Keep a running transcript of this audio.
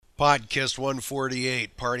Podcast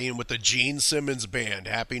 148, partying with the Gene Simmons Band.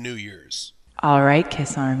 Happy New Year's. All right,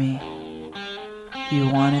 Kiss Army. You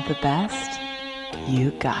wanted the best?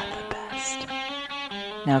 You got the best.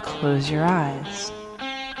 Now close your eyes.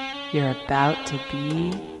 You're about to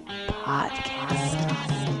be podcasted.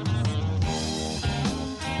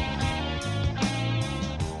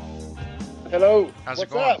 Hello. How's it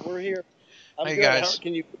What's going? up? We're here. I'm Hey, good. guys.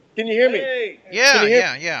 Can you hear me? Yeah, Can you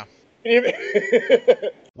hear- yeah. Can you hear me?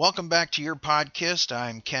 Welcome back to your podcast.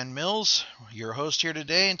 I'm Ken Mills, your host here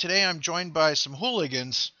today, and today I'm joined by some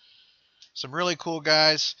hooligans, some really cool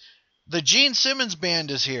guys. The Gene Simmons Band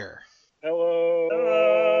is here. Hello.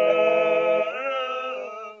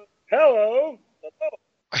 Hello.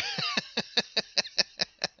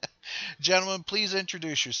 Gentlemen, please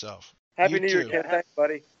introduce yourself. Happy You New Year, too. Ken. Thanks,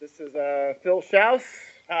 buddy. This is Phil Schaus.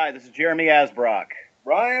 Hi, this is Jeremy Asbrock.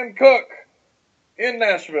 Ryan Cook in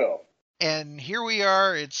Nashville. And here we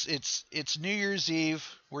are. It's New Year's Eve.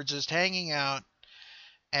 We're just hanging out,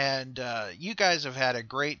 and you guys have had a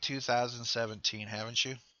great 2017, haven't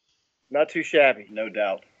you? Not too shabby. No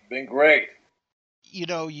doubt. Been great. You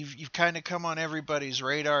know, you've kind of come on everybody's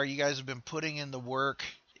radar. You guys have been putting in the work.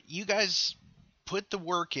 You guys put the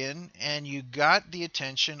work in, and you got the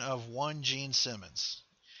attention of one Gene Simmons.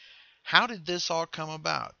 How did this all come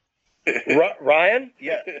about? Ryan?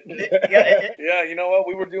 Yeah. Yeah, you know what?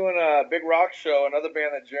 We were doing a big rock show, another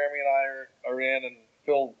band that Jeremy and I are in, and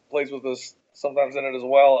Phil plays with us sometimes in it as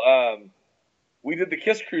well. We did the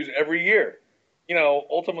Kiss cruise every year. You know,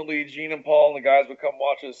 ultimately, Gene and Paul and the guys would come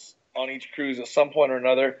watch us on each cruise at some point or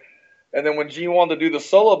another. And then when Gene wanted to do the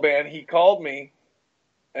solo band, he called me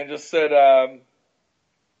and just said,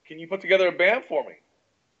 can you put together a band for me?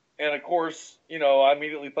 And of course, you know, I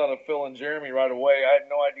immediately thought of Phil and Jeremy right away. I had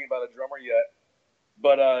no idea about a drummer yet,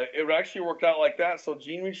 but it actually worked out like that. So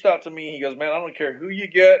Gene reached out to me. He goes, "Man, I don't care who you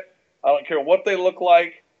get. I don't care what they look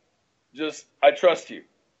like. Just, I trust you."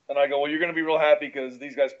 And I go, "Well, you're going to be real happy because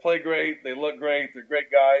these guys play great. They look great. They're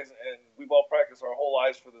great guys. And we've all practiced our whole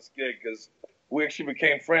lives for this gig because we actually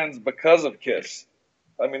became friends because of Kiss.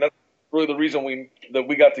 I mean, that's really the reason we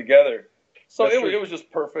got together. So it was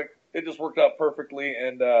just perfect. It just worked out perfectly.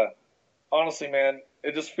 And honestly, man,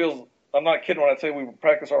 it just feels, I'm not kidding when I tell you we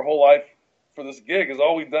practiced our whole life for this gig, because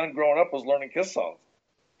all we'd done growing up was learning Kiss songs.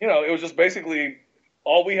 You know, it was just basically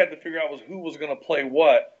all we had to figure out was who was going to play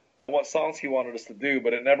what songs he wanted us to do,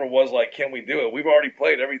 but it never was like, can we do it? We've already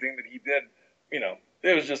played everything that he did. You know,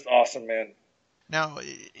 it was just awesome, man. Now,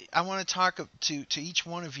 I want to talk to each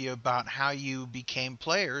one of you about how you became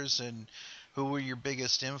players and who were your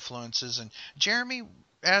biggest influences. And Jeremy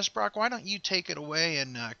Asbrock, why don't you take it away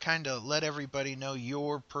and kind of let everybody know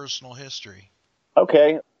your personal history?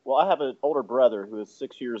 Okay. Well, I have an older brother who is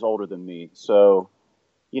 6 years older than me. So,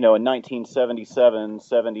 you know, in 1977,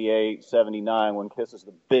 78, 79, when Kiss is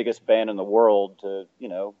the biggest band in the world to, you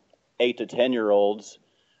know, 8 to 10-year-olds,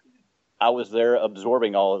 I was there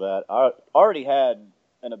absorbing all of that. I already had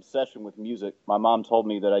an obsession with music. My mom told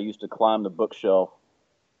me that I used to climb the bookshelf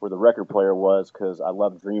where the record player was because I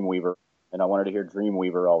loved Dreamweaver, and I wanted to hear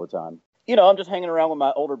Dreamweaver all the time. You know, I'm just hanging around with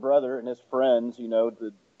my older brother and his friends, you know,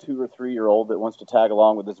 the 2 or 3-year-old that wants to tag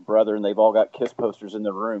along with his brother, and they've all got Kiss posters in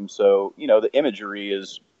their room. So, you know, the imagery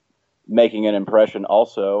is making an impression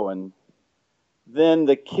also. And then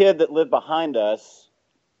the kid that lived behind us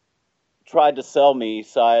tried to sell me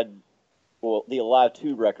the Alive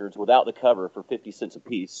 2 records without the cover for 50 cents a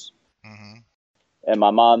piece. Mm-hmm. And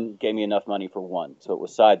my mom gave me enough money for one. So it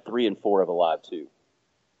was side 3 and 4 of Alive 2.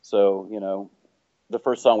 So, you know, the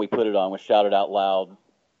first song we put it on was Shouted Out Loud,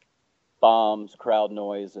 bombs, crowd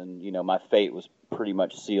noise, and, you know, my fate was pretty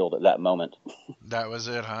much sealed at that moment. That was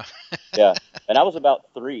it, huh? Yeah. And I was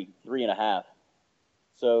about 3 and a half.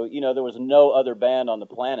 So, you know, there was no other band on the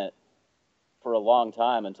planet for a long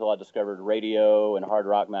time until I discovered radio and hard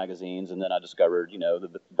rock magazines, and then I discovered, you know,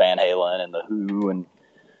 the Van Halen and the Who and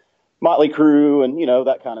Motley Crue and, you know,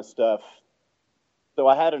 that kind of stuff. So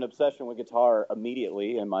I had an obsession with guitar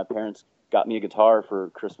immediately, and my parents got me a guitar for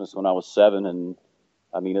Christmas when I was 7, and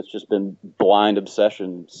I mean, it's just been blind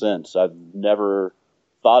obsession since. I've never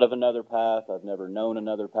thought of another path. I've never known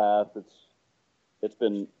another path. It's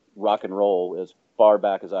been rock and roll as far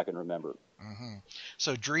back as I can remember. Mm-hmm.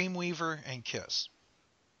 So Dreamweaver and Kiss.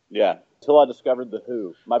 Yeah, till I discovered the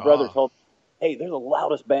Who. My brother told me, "Hey, they're the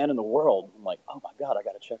loudest band in the world." I'm like, "Oh my God, I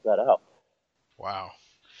got to check that out." Wow.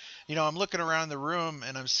 You know, I'm looking around the room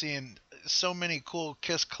and I'm seeing so many cool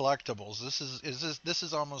Kiss collectibles. This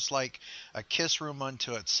is almost like a Kiss room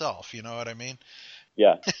unto itself. You know what I mean?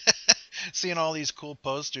 Yeah. Seeing all these cool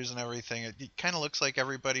posters and everything, it kind of looks like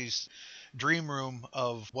everybody's dream room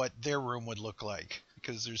of what their room would look like.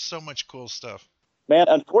 because there's so much cool stuff. Man,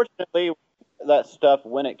 unfortunately, that stuff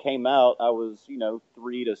when it came out, I was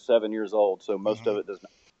 3 to 7 years old, so most of it does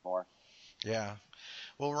not anymore. Yeah.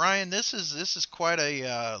 Well, Ryan, this is quite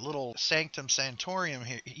a little sanctum sanctorium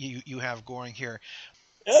here you have going here.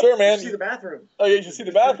 Yep. Sure, man. You see the bathroom. Oh, yeah, you should see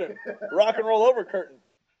the bathroom. Rock and roll over curtain.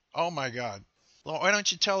 Oh, my God. Well, why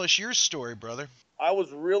don't you tell us your story, brother? I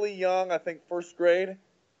was really young, I think first grade,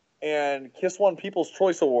 and Kiss won People's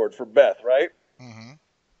Choice Award for Beth, right? Mm-hmm.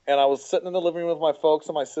 And I was sitting in the living room with my folks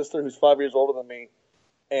and my sister, who's 5 years older than me.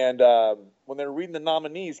 And when they were reading the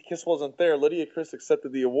nominees, Kiss wasn't there. Lydia Chris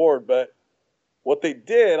accepted the award, but what they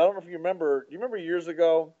did, I don't know if you remember. Do you remember years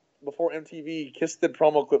ago, before MTV, Kiss did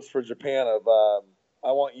promo clips for Japan of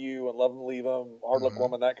 "I Want You" and "Love 'Em, Leave 'Em," "Hard Luck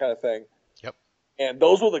Woman," that kind of thing. Yep. And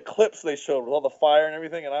those were the clips they showed with all the fire and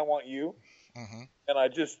everything, and "I Want You." Mm-hmm. And I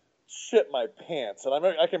just shit my pants. And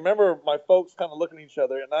I can remember my folks kind of looking at each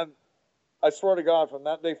other, and I swear to God, from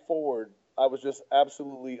that day forward, I was just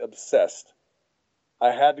absolutely obsessed. I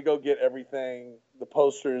had to go get everything, the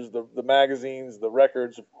posters, the magazines, the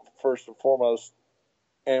records, first and foremost,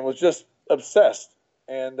 and was just obsessed.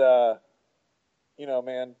 And, man,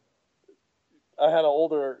 I had an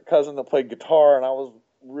older cousin that played guitar, and I was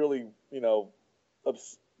really,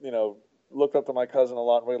 looked up to my cousin a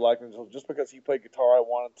lot and really liked him. So just because he played guitar, I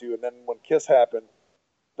wanted to. And then when Kiss happened,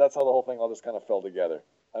 that's how the whole thing all just kind of fell together.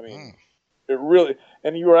 I mean, it really,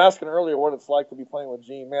 and you were asking earlier what it's like to be playing with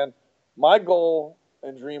Gene. Man, my goal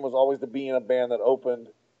and dream was always to be in a band that opened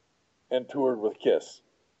and toured with Kiss.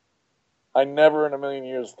 I never in a million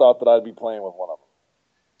years thought that I'd be playing with one of them.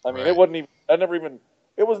 I mean, it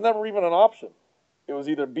was never even an option. It was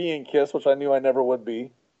either being Kiss, which I knew I never would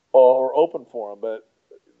be, or open for them. But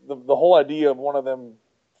the whole idea of one of them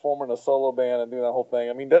forming a solo band and doing that whole thing,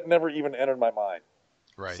 I mean, that never even entered my mind.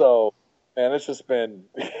 Right. So, man, it's just been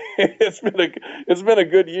it's been a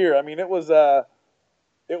good year. I mean, it was a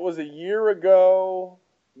year ago,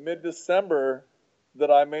 mid-December, that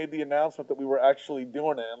I made the announcement that we were actually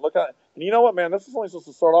doing it. And you know what, man? This is only supposed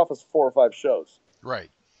to start off as 4 or 5 shows. Right.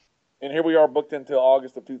 And here we are, booked into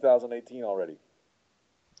August of 2018 already.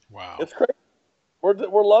 Wow. It's crazy. We're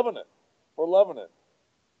loving it. We're loving it.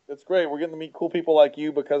 It's great. We're getting to meet cool people like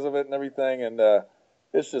you because of it and everything, and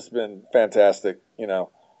it's just been fantastic,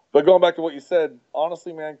 But going back to what you said,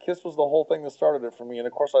 honestly, man, Kiss was the whole thing that started it for me. And,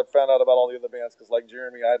 of course, I found out about all the other bands because, like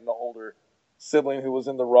Jeremy, I had an older sibling who was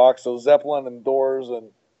into rock. So Zeppelin and Doors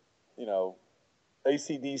and,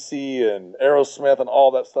 AC/DC and Aerosmith and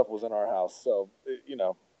all that stuff was in our house. So,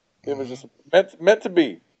 it was just meant to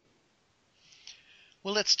be.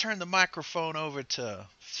 Well, let's turn the microphone over to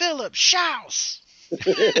Philip Schaus.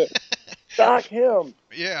 Doc him.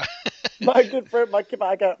 Yeah. My good friend, my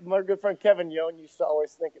good friend Kevin Young used to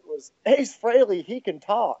always think it was Ace Frehley. He can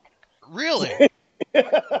talk. Really?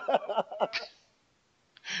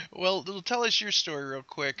 Well, tell us your story real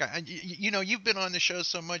quick. You've been on the show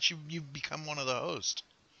so much, you've become one of the hosts.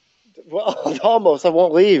 Well, almost. I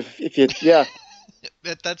won't leave if you. Yeah.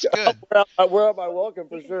 That's good. We're up my welcome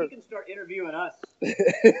for sure. You can start interviewing us.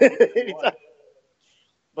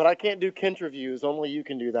 But I can't do Kent reviews. Only you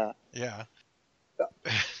can do that. Yeah.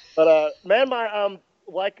 But man,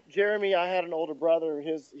 like Jeremy, I had an older brother.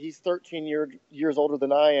 He's 13 years older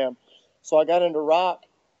than I am, so I got into rock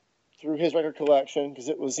through his record collection because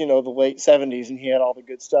it was the late 70s and he had all the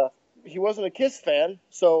good stuff. He wasn't a Kiss fan,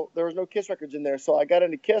 so there was no Kiss records in there. So I got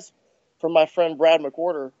into Kiss from my friend Brad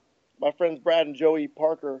McWhorter. My friends Brad and Joey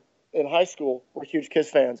Parker in high school were huge Kiss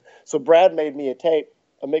fans. So Brad made me a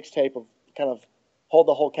mixtape of kind of hold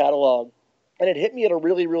the whole catalog. And it hit me at a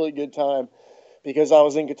really, really good time because I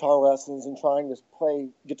was in guitar lessons and trying to play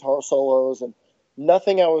guitar solos, and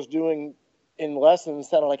nothing I was doing in lessons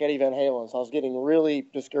sounded like Eddie Van Halen. So I was getting really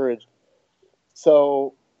discouraged.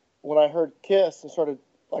 So when I heard Kiss and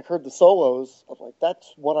heard the solos, I was like,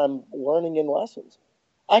 that's what I'm learning in lessons.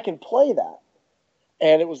 I can play that.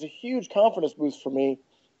 And it was a huge confidence boost for me.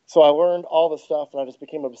 So I learned all the stuff, and I just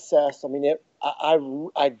became obsessed. I mean,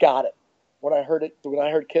 I got it. When I heard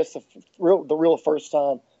Kiss the real first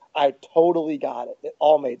time, I totally got it. It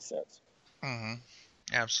all made sense. Mm-hmm.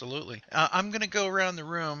 Absolutely. I'm going to go around the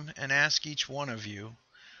room and ask each one of you,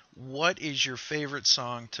 what is your favorite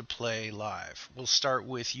song to play live? We'll start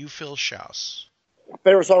with you, Phil Schaus.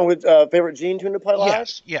 Favorite song with favorite Gene tune to play live?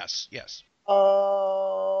 Yes.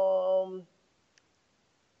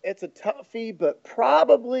 It's a toughie, but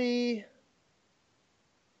probably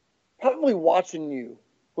Watching You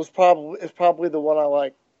is probably the one I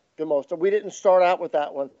like the most. We didn't start out with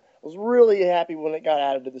that one. I was really happy when it got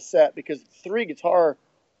added to the set because 3 guitar,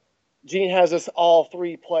 Gene has us all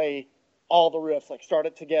 3 play all the riffs, like start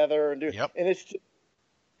it together and do. Yep. And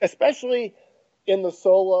especially in the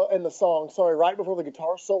song, right before the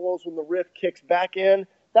guitar solos when the riff kicks back in.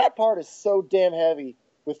 That part is so damn heavy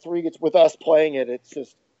with us playing it. It's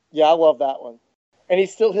just, yeah, I love that one. And he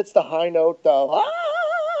still hits the high note, the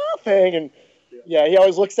thing, and yeah, he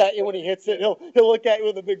always looks at you when he hits it. He'll look at you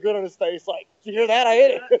with a big grin on his face, like, "Did you hear that? I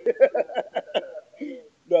hit it."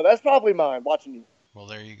 No, that's probably mine. Watching You. Well,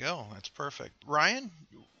 there you go. That's perfect. Ryan?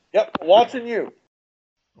 Yep, Watching You.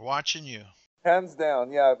 Watching You. Hands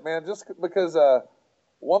down, yeah, man. Just because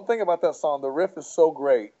one thing about that song, the riff is so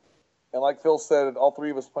great, and like Phil said, all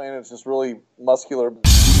three of us playing it's just really muscular.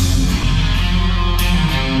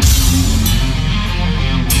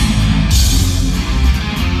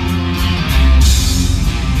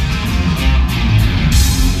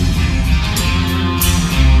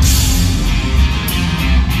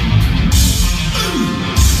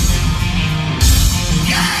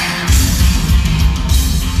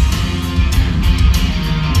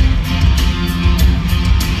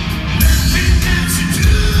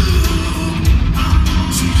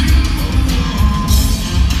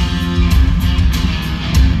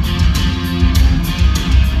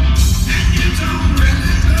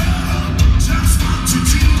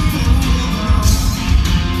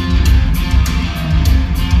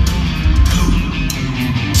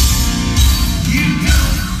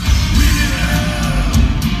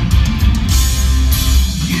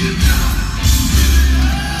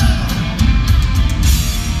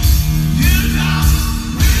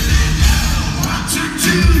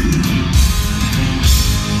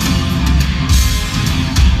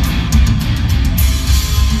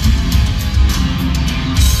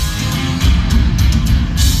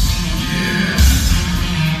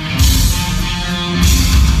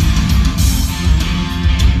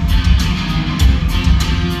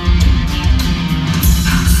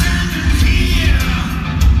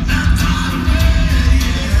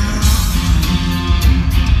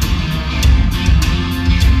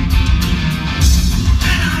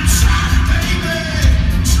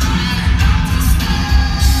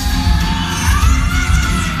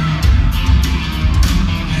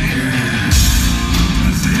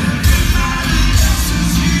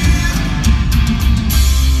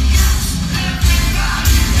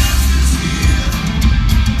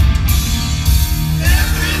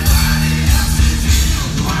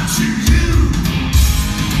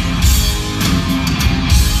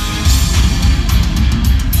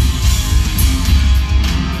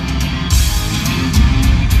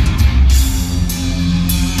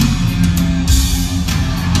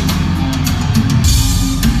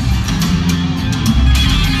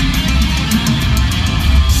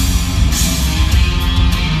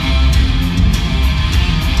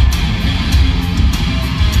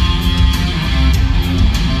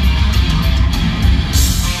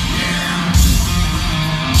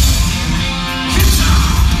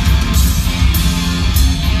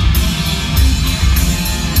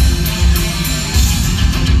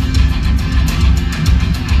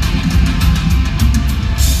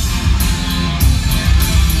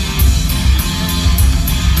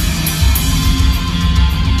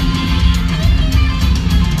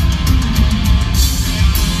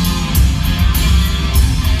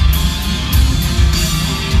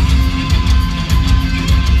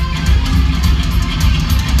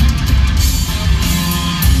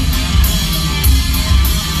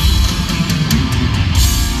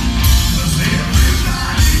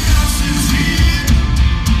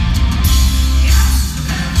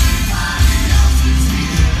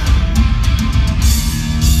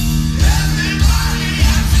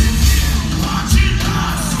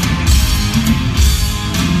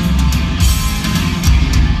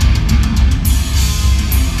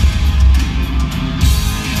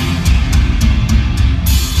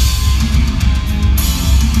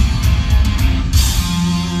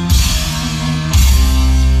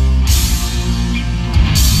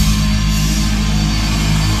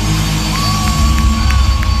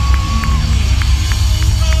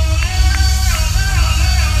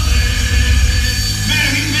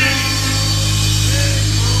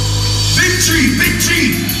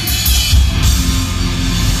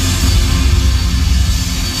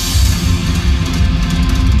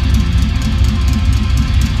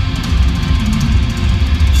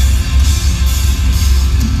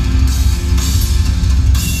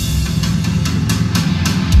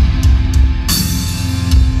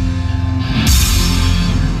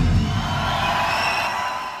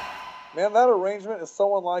 Man, that arrangement is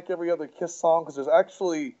so unlike every other Kiss song because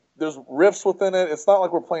there's riffs within it. It's not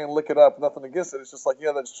like we're playing Lick It Up, nothing against it. It's just like,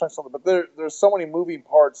 yeah, that's trying something. But there's so many moving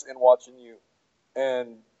parts in Watching You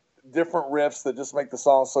and different riffs that just make the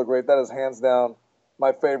song so great. That is hands down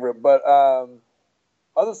my favorite. But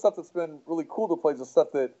other stuff that's been really cool to play is the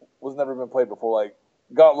stuff that was never been played before, like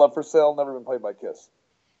Got Love for Sale, never been played by Kiss.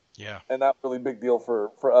 Yeah. And that's a really big deal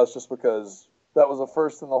for us, just because that was the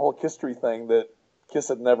first in the whole history thing that Kiss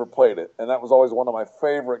had never played it. And that was always one of my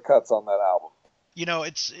favorite cuts on that album. You know,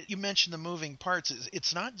 you mentioned the moving parts.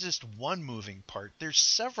 It's not just one moving part. There's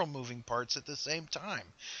several moving parts at the same time.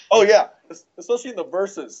 Oh, yeah. Especially in the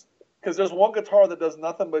verses. Because there's one guitar that does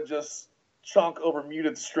nothing but just chunk over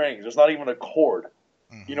muted strings. There's not even a chord.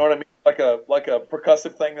 Mm-hmm. You know what I mean? Like a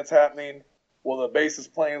percussive thing that's happening. Well, the bass is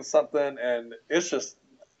playing something, and it's just,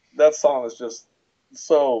 that song is just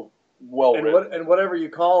so well written. And whatever you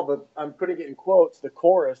call I'm putting it in quotes, the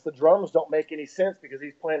chorus, the drums don't make any sense because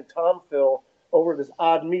he's playing tom fill over this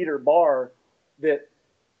odd meter bar that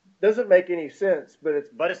doesn't make any sense, but it's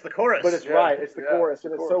the chorus. But it's right, it's the chorus,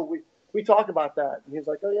 and it's so we talk about that, and he's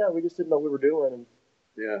like, oh yeah, we just didn't know what we were doing, and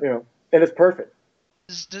and it's perfect.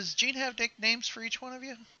 Does Gene have nicknames for each one of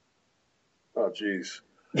you? Oh jeez,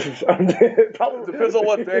 probably depends on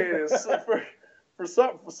what day it is. For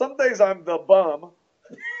some days I'm the bum,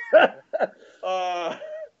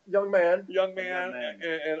 young man,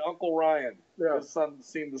 and Uncle Ryan. Yeah. His son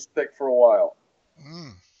seemed to stick for a while.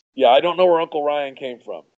 Mm. Yeah, I don't know where Uncle Ryan came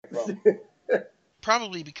from.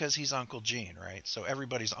 Probably because he's Uncle Gene, right? So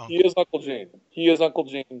everybody's uncle. He is Uncle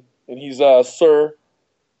Gene, and he's Sir.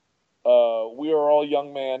 We are all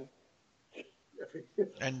young man.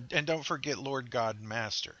 And don't forget Lord God and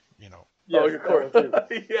Master. You know. Yes, of course.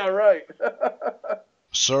 Yeah, right.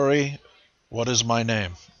 Sorry, what is my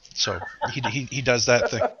name? So he does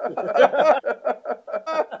that thing.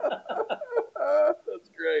 That's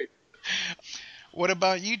great. What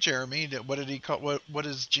about you, Jeremy? What did he call? What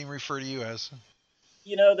does Gene refer to you as?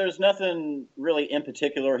 You know, there's nothing really in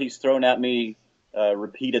particular he's thrown at me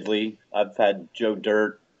repeatedly. I've had Joe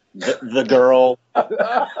Dirt, the girl.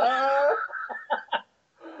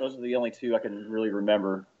 Those are the only two I can really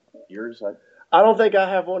remember. Yours? I don't think I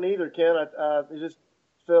have one either, Ken. It's just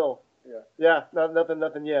Phil. Yeah.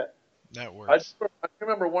 Nothing yet. That works. I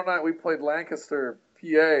remember one night we played Lancaster,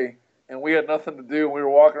 PA, and we had nothing to do. We were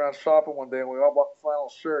walking around shopping one day, and we all bought flannel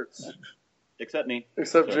shirts. Except me.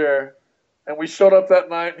 Except Jer. And we showed up that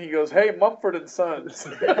night, and he goes, "Hey, Mumford and Sons."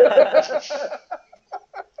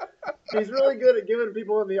 He's really good at giving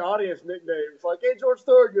people in the audience nicknames, like, "Hey, George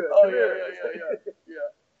Thorogood." Oh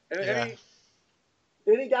yeah.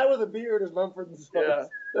 Any guy with a beard is Mumford and Sons.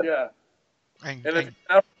 Yeah. And if you're an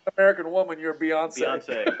African American woman, you're Beyonce.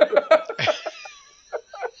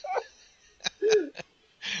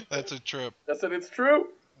 That's a trip. That's it. It's true.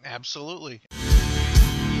 Absolutely.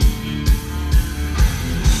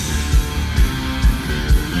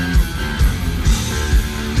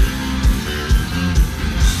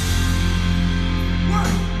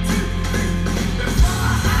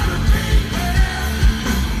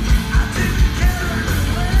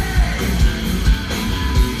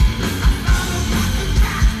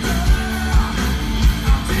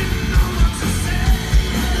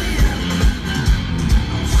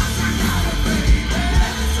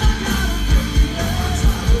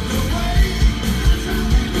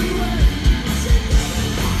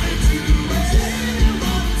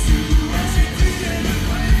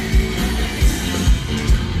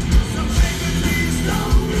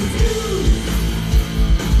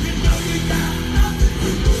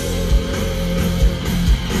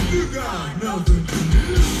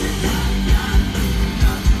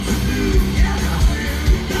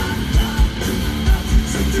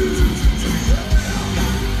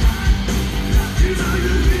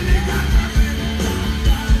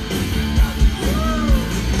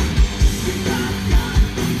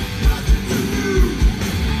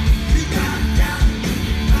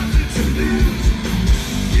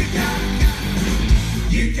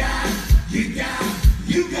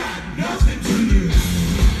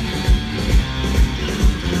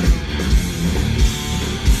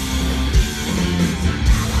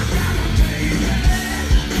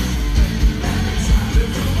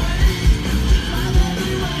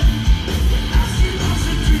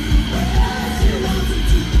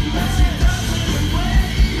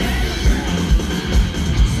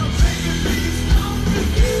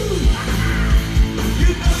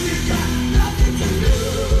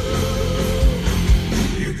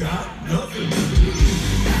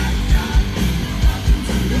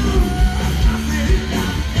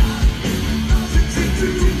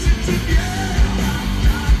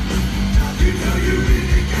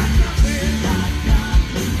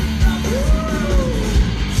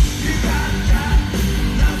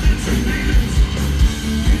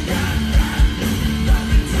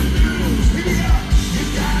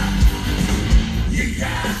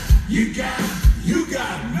 You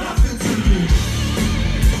got nothing to lose.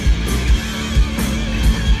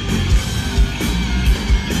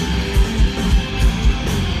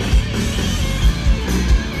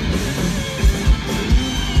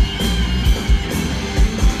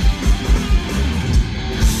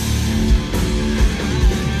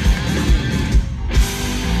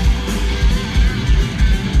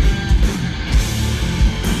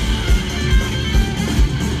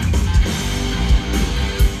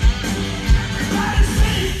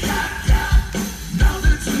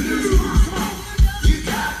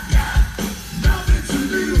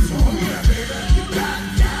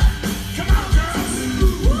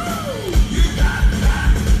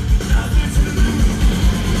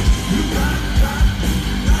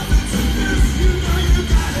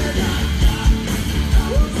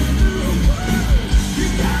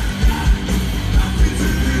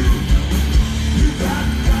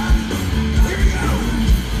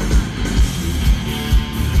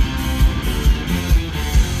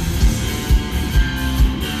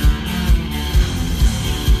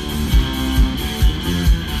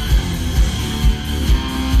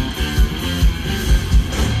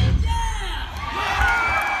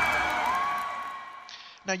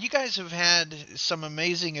 Now, you guys have had some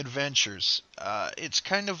amazing adventures. It's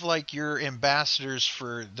kind of like you're ambassadors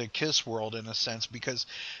for the KISS world in a sense, because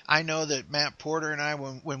I know that Matt Porter and I,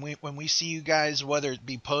 when we see you guys, whether it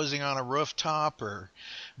be posing on a rooftop or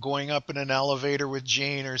going up in an elevator with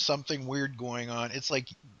Jane or something weird going on, it's like,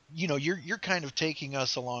 you know, you're kind of taking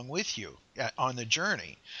us along with you on the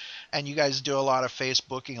journey. And you guys do a lot of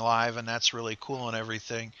Facebooking live, and that's really cool and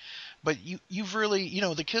everything. But you've really, you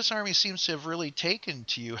know, the KISS Army seems to have really taken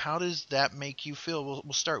to you. How does that make you feel?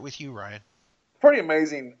 We'll start with you, Ryan. Pretty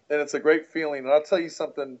amazing, and it's a great feeling. And I'll tell you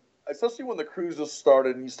something, especially when the cruise just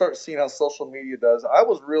started and you start seeing how social media does, I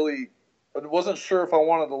wasn't sure if I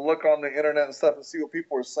wanted to look on the internet and stuff and see what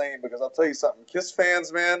people were saying, because I'll tell you something, KISS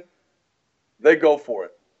fans, man, they go for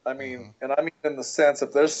it. I mean, and I mean in the sense,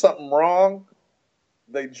 if there's something wrong,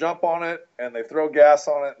 they jump on it and they throw gas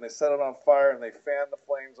on it and they set it on fire and they fan the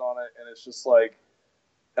flames on it. And it's just like,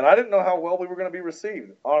 and I didn't know how well we were going to be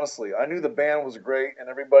received. Honestly, I knew the band was great and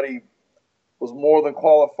everybody was more than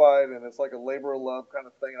qualified, and it's like a labor of love kind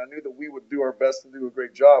of thing. And I knew that we would do our best and do a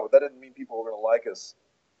great job, but that didn't mean people were going to like us.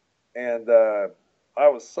 And I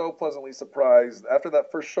was so pleasantly surprised after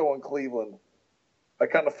that first show in Cleveland. I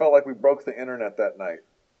kind of felt like we broke the internet that night.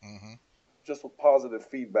 Mm-hmm. Just with positive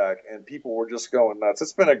feedback, and people were just going nuts.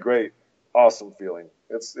 It's been a great, awesome feeling.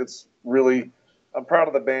 It's really, I'm proud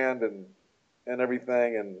of the band and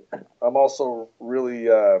everything, and I'm also really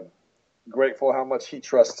grateful how much he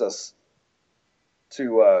trusts us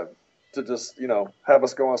to just, you know, have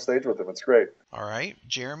us go on stage with him. It's great. All right,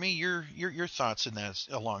 Jeremy, your thoughts in that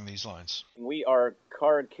along these lines? We are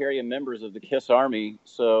card-carrying members of the KISS Army,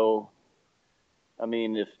 so I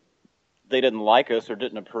mean, if they didn't like us or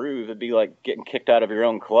didn't approve, it'd be like getting kicked out of your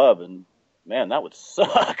own club, and man, that would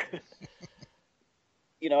suck.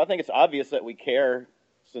 You know, I think it's obvious that we care,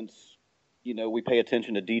 since, you know, we pay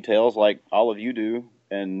attention to details like all of you do,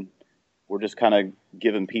 and we're just kind of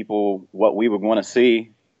giving people what we would want to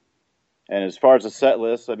see. And as far as the set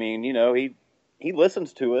list, I mean, you know, he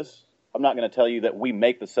listens to us. I'm not going to tell you that we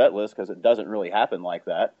make the set list, because it doesn't really happen like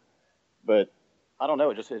that, but I don't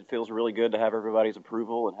know. It feels really good to have everybody's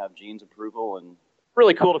approval and have Gene's approval, and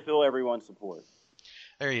really cool to feel everyone's support.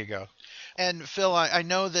 There you go. And Phil, I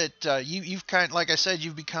know that you've kind of, like I said,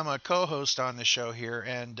 you've become a co-host on the show here,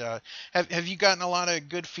 and have you gotten a lot of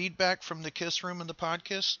good feedback from the KISS Room and the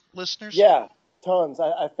podcast listeners? Yeah, tons.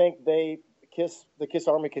 I think the KISS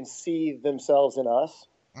Army can see themselves in us,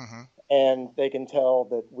 mm-hmm. and they can tell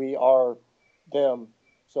that we are them.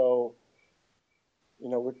 So, you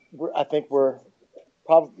know, I think we're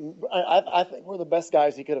the best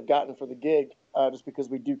guys he could have gotten for the gig, just because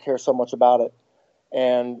we do care so much about it,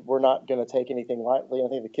 and we're not going to take anything lightly. I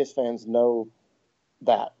think the KISS fans know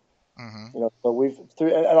that. Mm-hmm. You know, so we've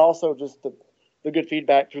through, and also just the good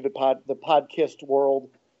feedback through the Podkissed world,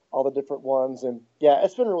 all the different ones, and yeah,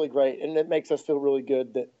 it's been really great, and it makes us feel really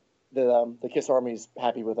good that the KISS Army's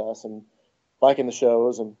happy with us and liking the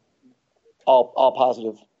shows, and all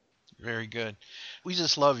positive. Very good. We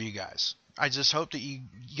just love you guys. I just hope that you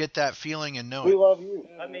get that feeling and know we love you.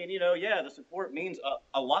 I mean, you know, yeah, the support means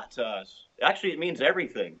a lot to us. Actually, it means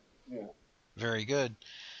everything. Yeah. Very good.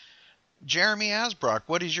 Jeremy Asbrock,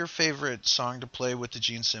 what is your favorite song to play with the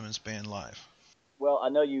Gene Simmons Band live? Well, I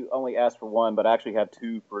know you only asked for one, but I actually have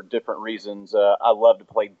two for different reasons. I love to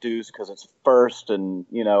play Deuce because it's first, and,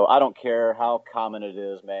 you know, I don't care how common it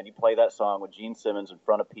is, man. You play that song with Gene Simmons in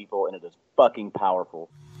front of people, and it is fucking powerful.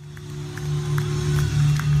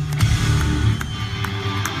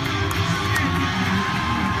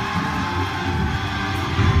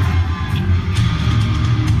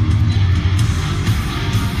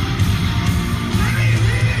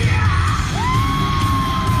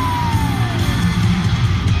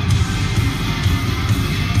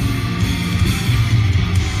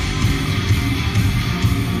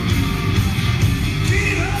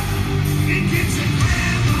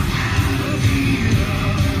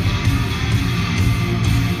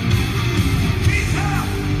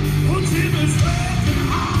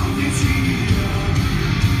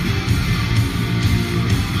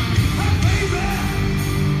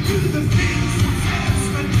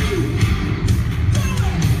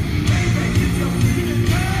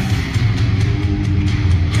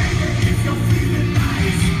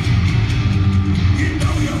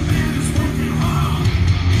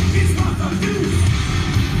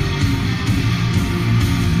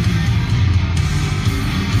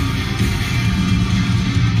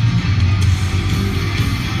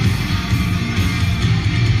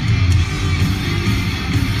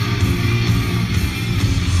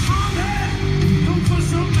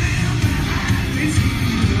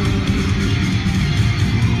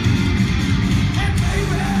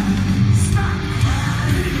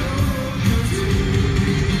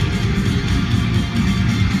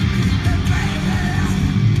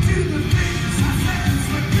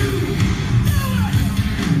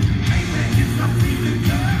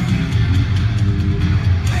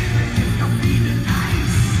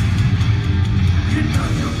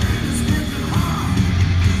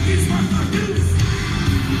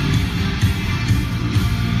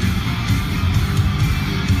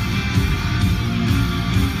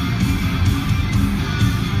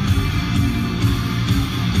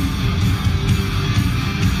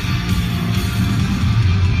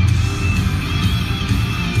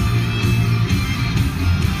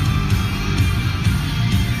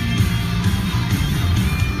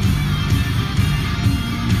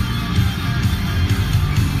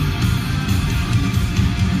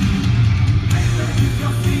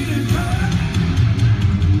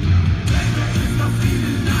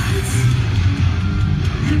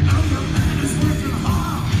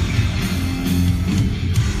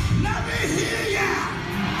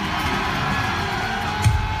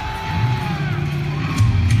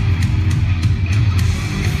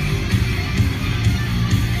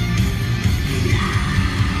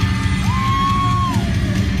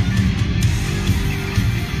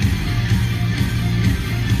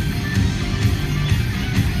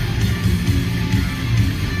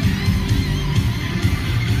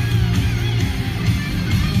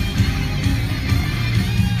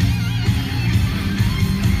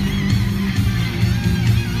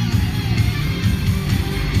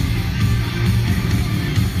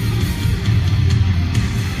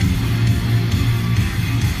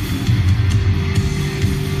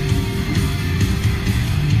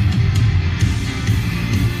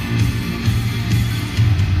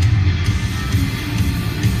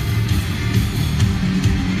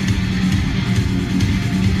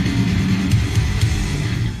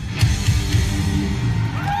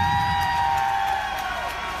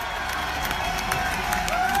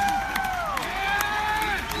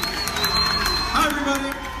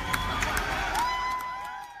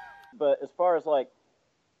 But as far as like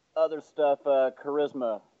other stuff,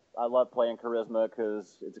 Charisma. I love playing Charisma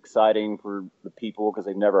because it's exciting for the people because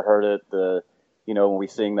they've never heard it. When we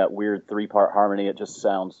sing that weird 3-part harmony, it just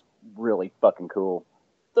sounds really fucking cool.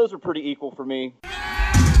 Those are pretty equal for me.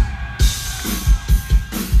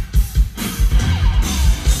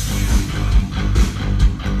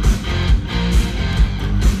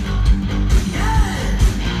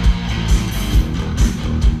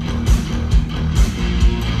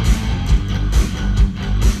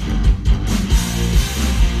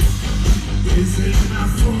 Is it my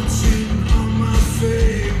fortune or my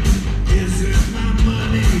fame? Is it my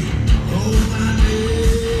money or my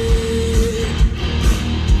name?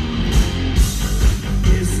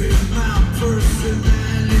 Is it my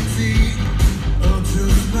personality or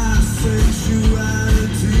just my sexuality?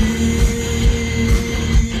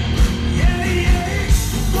 Yeah, yeah.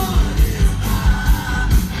 What is my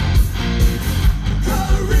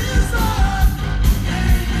charisma?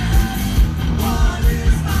 Yeah, yeah. What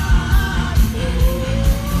is my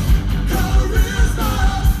charisma?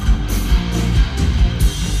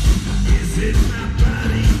 Is it my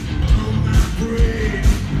body or my brain?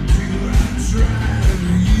 Do I drive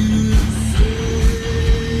you insane?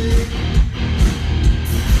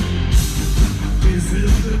 Is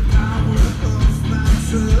it the power of my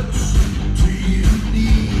touch? Do you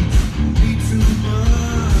need me too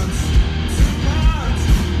much? Too much,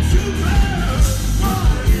 too much.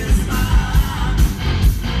 What is my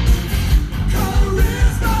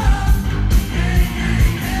charisma? Yeah, yeah,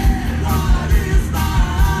 yeah. What is my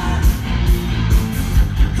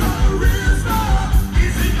charisma?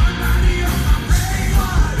 Is it my body or my brain?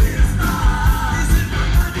 What is my? Is it my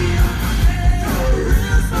body or my brain?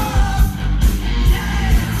 Charisma.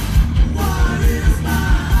 Yeah. What is my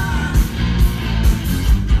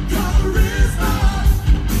charisma?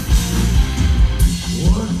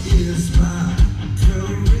 What is my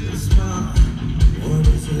charisma? What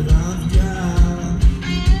is it I've got?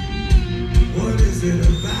 What is it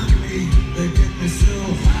about me that gets me so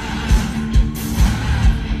high?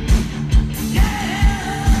 Yeah!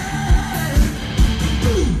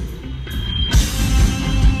 Ooh.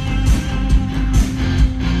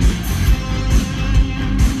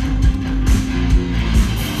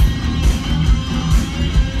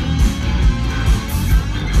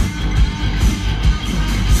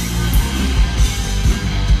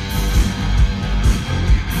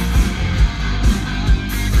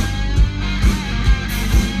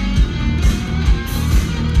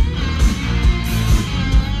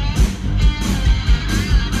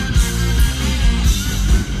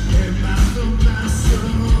 Am I the master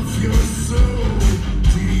of your soul?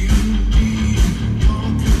 Do you need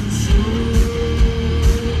more control?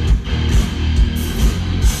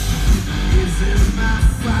 Is it my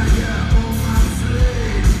fire or my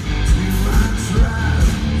flame? Do I drive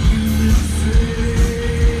you insane?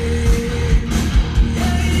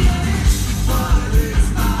 Yeah, yeah. What is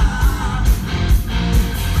my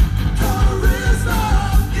charisma?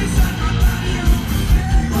 Is that my body or my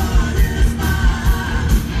brain? What is my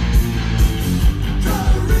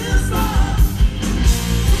charisma?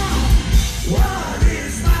 What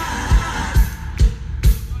is my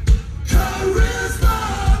charisma?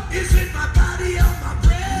 Is it my body or my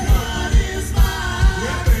brain? What is my?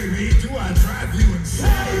 Yeah, baby, do I drive you insane?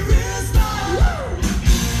 Charisma.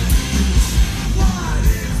 What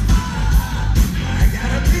is my? I got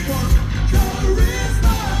a big one.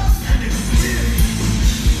 Charisma, and it's sweet.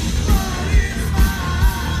 What is my?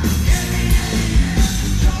 Yeah, yeah, yeah.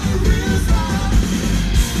 Charisma.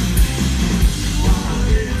 What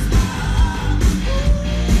is my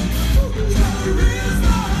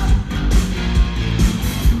charisma?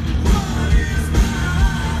 What is my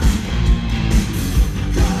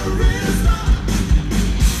charisma?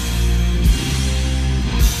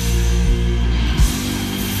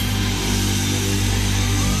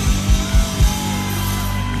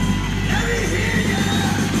 Let me hear ya!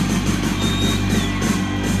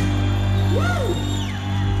 Woo!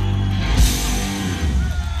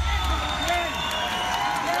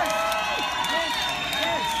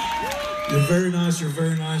 You're very nice. You're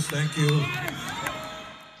very nice. Thank you.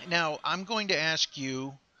 Now, I'm going to ask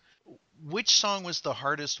you, which song was the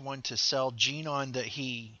hardest one to sell Gene on that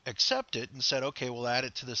he accepted and said, okay, we'll add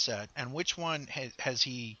it to the set? And which one has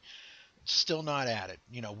he still not added?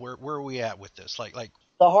 Where are we at with this? Like,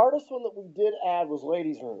 The hardest one that we did add was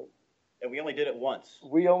Ladies Room. And we only did it once.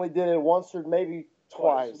 We only did it once or maybe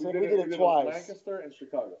twice. We did it twice. Lancaster and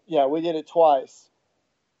Chicago. Yeah, we did it twice.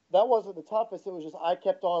 That wasn't the toughest. It was just I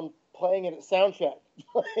kept on playing it at sound check.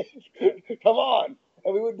 Like, come on.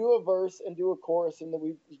 And we would do a verse and do a chorus, and then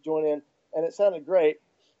we'd join in, and it sounded great.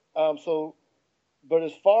 But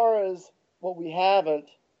as far as what we haven't,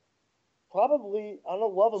 probably, I don't know,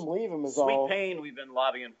 Love 'Em, Leave 'Em is Sweet all. Pain we've been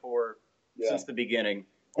lobbying for since the beginning.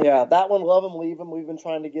 Yeah, that one, Love 'Em, Leave 'Em, we've been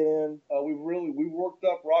trying to get in. We worked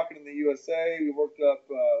up Rockin' in the USA. We worked up.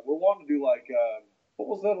 We're wanting to do like what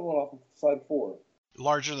was that one off of side 4?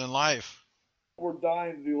 Larger Than Life. We're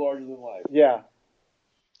dying to do Larger Than Life. Yeah.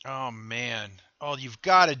 Oh, man. Oh, you've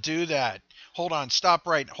got to do that. Hold on, stop.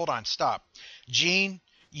 Gene,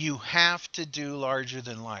 you have to do Larger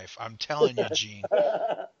Than Life. I'm telling you, Gene.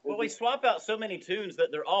 Well, we swap out so many tunes that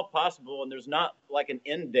they're all possible, and there's not like an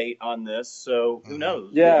end date on this, so who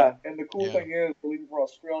knows? Yeah. And the cool thing is, we're leaving for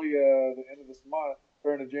Australia the end of this month,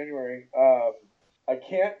 or end of January. I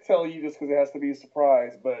can't tell you just because it has to be a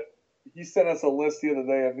surprise, but he sent us a list the other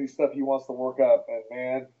day of new stuff he wants to work up, and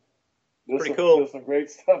man, there's some great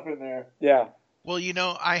stuff in there. Yeah. Well, you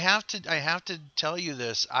know, I have to tell you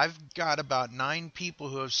this. I've got about 9 people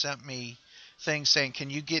who have sent me things saying, "Can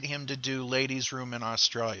you get him to do Ladies' Room in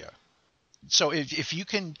Australia?" So if you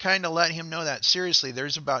can kind of let him know that, seriously,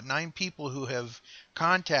 there's about 9 people who have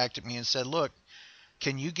contacted me and said, "Look,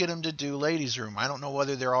 can you get him to do Ladies' Room?" I don't know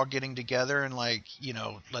whether they're all getting together and like, you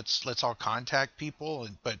know, let's all contact people,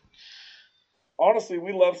 but honestly,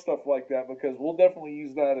 we love stuff like that because we'll definitely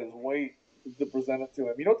use that as weight to present it to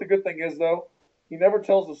him. You know what the good thing is, though? He never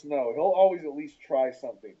tells us no. He'll always at least try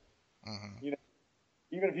something. Mm-hmm. You know,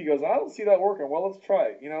 even if he goes, I don't see that working. Well, let's try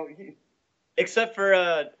it. You know, except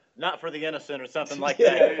for Not for the Innocent or something like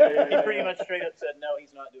that. He pretty much straight up said no.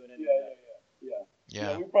 He's not doing any of that.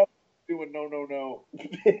 Yeah. We probably doing no.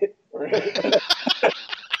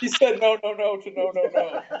 He said no to no.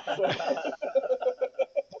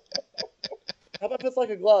 How about Fits Like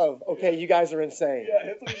a Glove? Okay, you guys are insane. Yeah,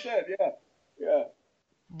 that's what he said. Yeah.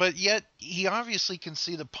 But yet, he obviously can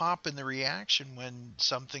see the pop and the reaction when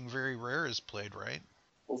something very rare is played, right?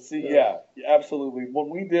 Well, see, yeah, absolutely. When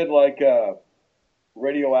we did like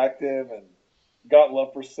Radioactive and Got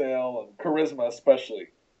Love for Sale and Charisma especially.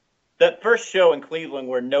 That first show in Cleveland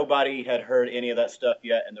where nobody had heard any of that stuff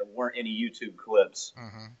yet and there weren't any YouTube clips.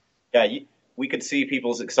 Mm-hmm. Yeah, we could see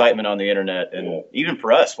people's excitement on the internet. And even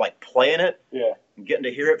for us, like playing it. Yeah. Getting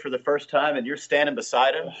to hear it for the first time and you're standing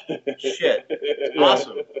beside him, shit,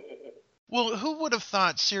 awesome. Well, who would have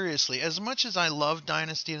thought, seriously, as much as I love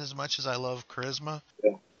Dynasty and as much as I love Charisma,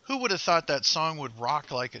 who would have thought that song would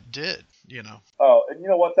rock like it did, you know? Oh, and you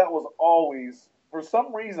know what? That was always, for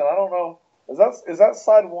some reason, I don't know, is that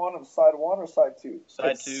side 1 of side 1 or side 2?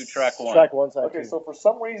 Side 2, track 1. Track 1, side 2. Okay, so for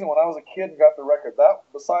some reason, when I was a kid and got the record, that,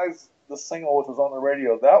 besides the single which was on the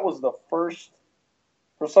radio, that was the first.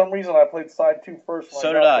 For some reason, I played side 2 first.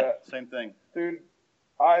 So did I. Same thing. Dude,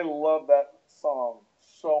 I love that song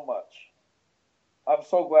so much. I'm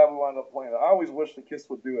so glad we wound up playing it. I always wish the Kiss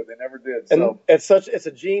would do it. They never did. So. And it's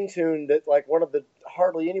a Gene tune that like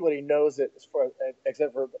hardly anybody knows it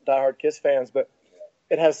except for diehard Kiss fans, but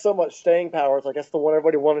it has so much staying power. It's like that's the one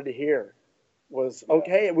everybody wanted to hear. Was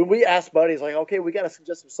okay. When we asked buddies like, okay, we got to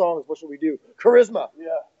suggest some songs. What should we do? Charisma. Yeah.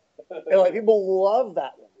 And like people love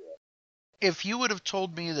that one. If you would have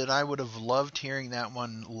told me that I would have loved hearing that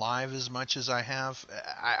one live as much as I have,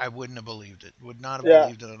 I wouldn't have believed it. Would not have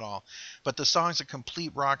believed it at all. But the song's a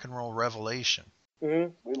complete rock and roll revelation.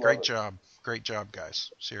 Mm-hmm. Great job,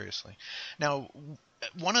 guys. Seriously. Now,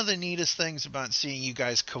 one of the neatest things about seeing you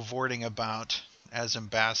guys cavorting about as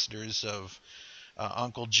ambassadors of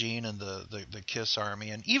Uncle Gene and the Kiss Army,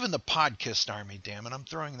 and even the Podkiss Army, damn it, I'm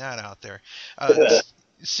throwing that out there.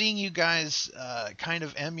 Seeing you guys kind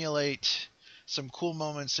of emulate some cool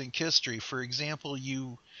moments in history. For example,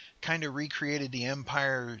 you kind of recreated the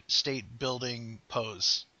Empire State Building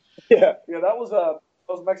pose. Yeah, that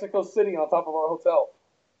was Mexico City on top of our hotel.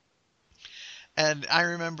 And I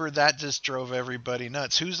remember that just drove everybody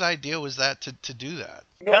nuts. Whose idea was that to do that?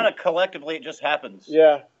 Kind of collectively, it just happens.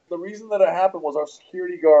 Yeah. The reason that it happened was our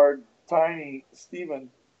security guard, Tiny Steven,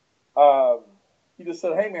 he just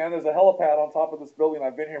said, hey, man, there's a helipad on top of this building.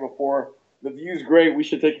 I've been here before. The view's great. We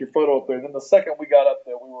should take your photo up there. And then the second we got up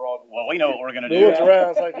there, we were all... Well, we know what we're going to We do. looked around.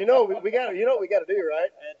 It's like, we got to do, right?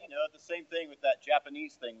 And, the same thing with that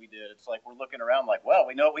Japanese thing we did. It's like we're looking around like, well,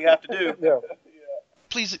 we know what we have to do. Yeah.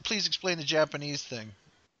 Please explain the Japanese thing.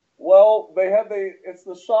 Well, it's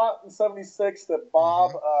the shot in 76 that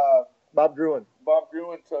Bob Gruen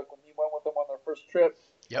took when he went with them on their first trip.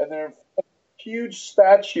 Yep. And they're a huge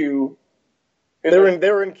statue. They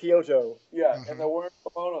were in Kyoto. Yeah, and they're wearing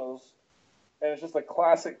kimonos. And it's just a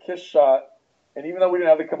classic Kiss shot. And even though we didn't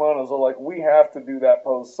have the kimonos, we're like, we have to do that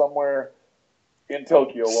pose somewhere in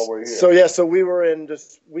Tokyo while we're here. So we were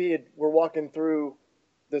we're walking through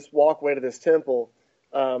this walkway to this temple,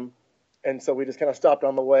 and And so we just kind of stopped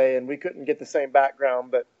on the way, and we couldn't get the same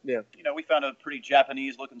background, but yeah, We found a pretty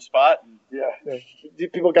Japanese-looking spot. And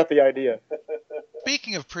people got the idea.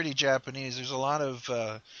 Speaking of pretty Japanese, there's a lot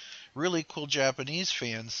of really cool Japanese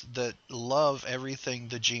fans that love everything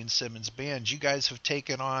the Gene Simmons Band. You guys have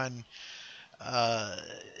taken on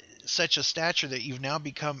such a stature that you've now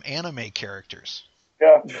become anime characters.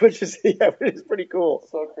 Yeah, Which is it's pretty cool.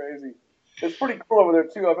 so crazy. It's pretty cool over there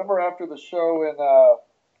too. I remember after the show in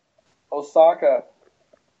Osaka,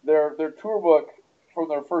 their tour book from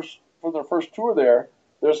their first tour there.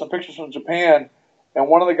 There's some pictures from Japan, and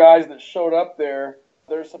one of the guys that showed up there's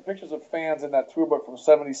some pictures of fans in that tour book from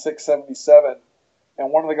 76, 77,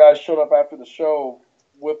 and one of the guys showed up after the show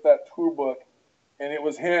with that tour book, and it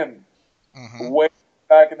was him way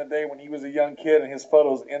back in the day when he was a young kid, and his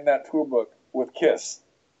photos in that tour book with Kiss,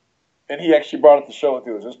 and he actually brought it to show it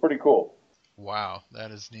to us. It was pretty cool. Wow,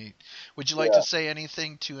 that is neat. Would you like to say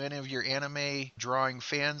anything to any of your anime drawing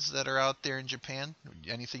fans that are out there in Japan?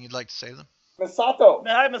 Anything you'd like to say to them? Masato,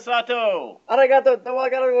 Hi, Masato. Arigato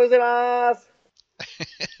gozaimasu.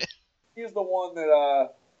 he's the one that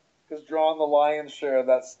has drawn the lion's share of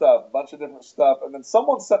that stuff, a bunch of different stuff. And then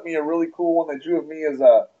someone sent me a really cool one. They drew of me as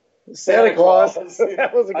a Santa Claus. That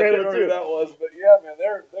That was a great one, I can't remember too. who that was, but yeah, man, they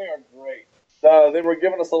are great. They were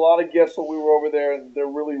giving us a lot of gifts when we were over there, and they're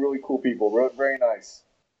really, really cool people. Very nice.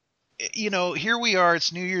 Here we are.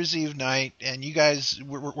 It's New Year's Eve night, and you guys,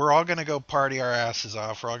 we're all going to go party our asses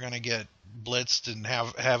off. We're all going to get blitzed and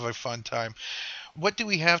have a fun time. What do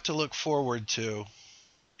we have to look forward to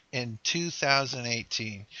in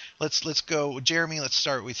 2018? Let's go, Jeremy. Let's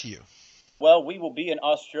start with you. Well, we will be in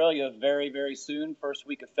Australia very, very soon, first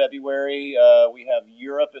week of February. We have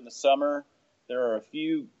Europe in the summer. There are a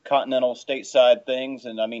few continental stateside things,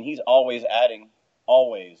 and I mean, he's always adding,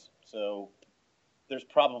 always. So there's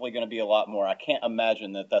probably going to be a lot more. I can't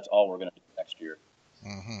imagine that that's all we're going to do next year.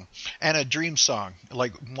 Mm-hmm. And a dream song,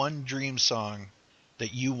 like one dream song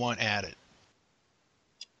that you want added.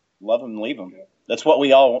 Love him, leave him. That's what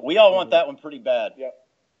we all want. That one pretty bad. Yep.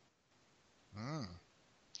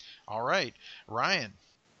 All right, Ryan.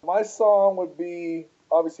 My song would be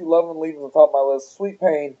obviously "Love and Leave" on the top of my list. "Sweet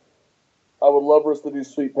Pain." I would love for us to do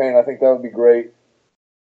 "Sweet Pain." I think that would be great.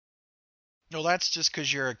 No, that's just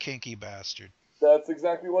because you're a kinky bastard. That's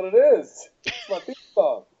exactly what it is. It's my theme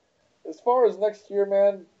song. As far as next year,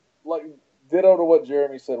 man, like ditto to what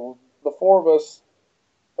Jeremy said. The four of us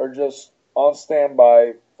are just on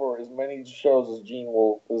standby for as many shows as Gene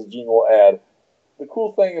will add. The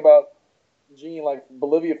cool thing about Gene, like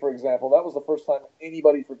Bolivia, for example, that was the first time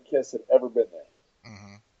anybody from Kiss had ever been there.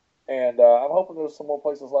 And I'm hoping there's some more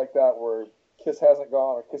places like that where Kiss hasn't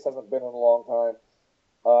gone or Kiss hasn't been in a long time.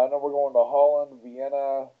 I know we're going to Holland,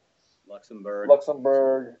 Vienna, Luxembourg,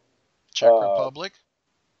 Czech Republic.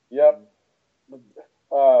 Yep.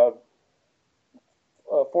 Fort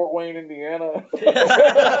Wayne, Indiana.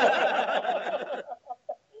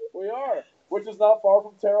 We are, which is not far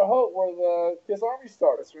from Terre Haute, where the Kiss Army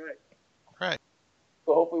started. That's right. Right.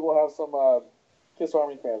 So hopefully we'll have some Kiss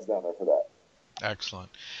Army fans down there for that. Excellent.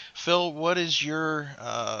 Phil, what is your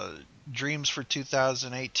dreams for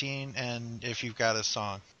 2018, and if you've got a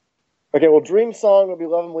song? Okay, well, dream song would be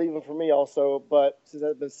 "Love and Leave Him" for me also, but since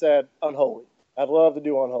that's been said, "Unholy." I'd love to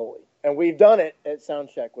do "Unholy," and we've done it at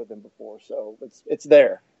Soundcheck with him before, so it's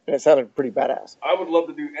there, and it sounded pretty badass. I would love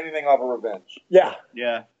to do anything off of Revenge. Yeah,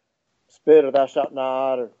 Yeah. "Spit" or "Thou Shalt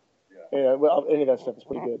Not" or well, any of that stuff is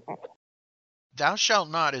pretty good. Thou Shalt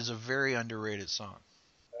Not is a very underrated song.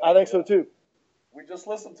 I think so too. We just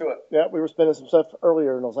listened to it. Yeah, we were spinning some stuff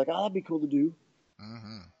earlier, and I was like, "Oh, that'd be cool to do."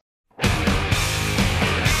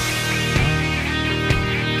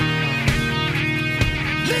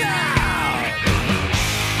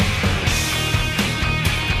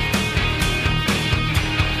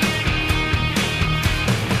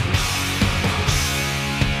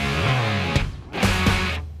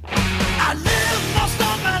 I lived most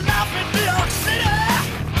of my life in New York City,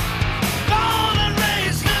 born and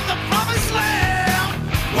raised in the promised land.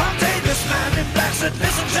 One day this man in black said,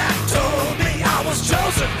 "Listen, Jack," told me I was chosen.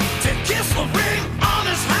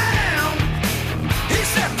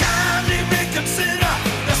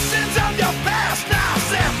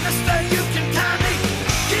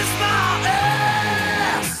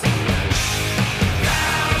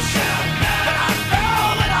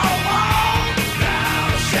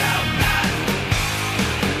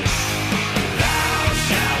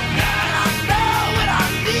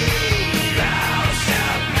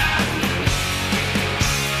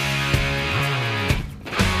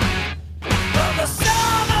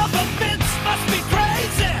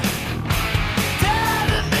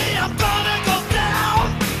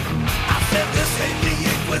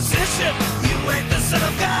 position. You ain't the son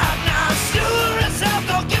of God. Now sure as hell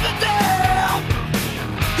don't give a damn.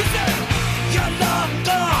 He said, you're long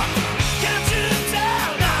gone. Can't you tell?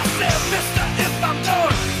 Now I said, mister, if I'm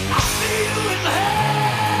gone, I'll see you in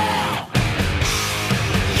hell.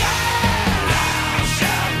 Yeah, thou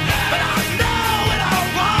shalt not. But I know what I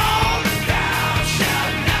want. Thou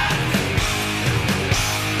shalt not.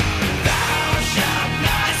 Thou shalt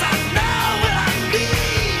not. Yes, I know what I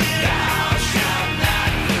need. Thou shalt not.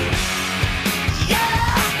 Yeah,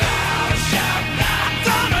 thou shalt not. I'm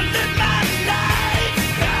gonna live my life.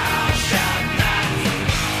 Thou shalt not.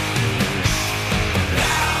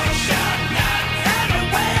 Thou shalt not. Every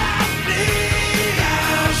way I bleed.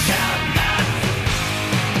 Thou shalt not.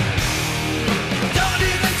 Don't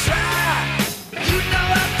even try. You know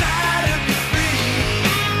I've got to be free.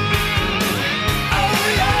 Oh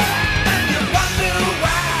yeah, and you wonder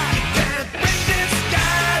why you can't bring this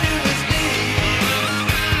guy to his knees.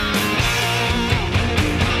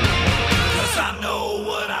 'Cause I know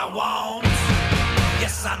what I want.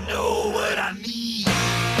 Yes, I know what I need.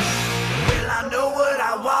 Well, I know what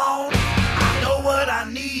I want. I know what I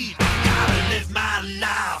need. I gotta live my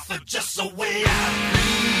life just the way I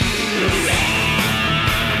feel.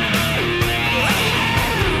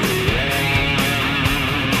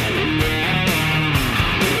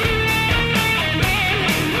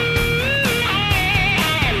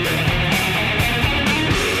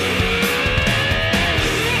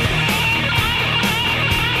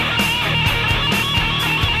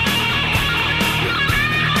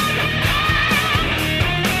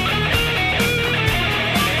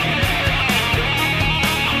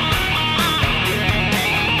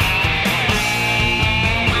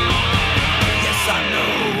 Yes, I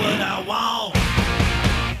know what I want.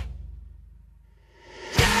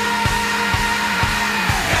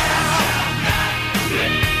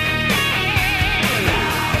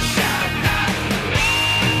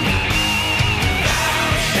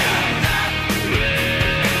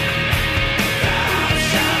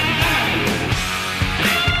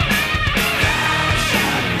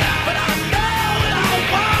 But I know what I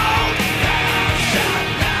want.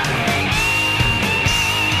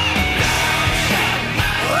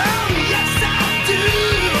 Oh, yes, I do.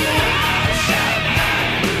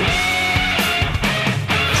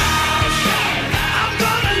 I'm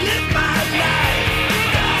gonna live my life.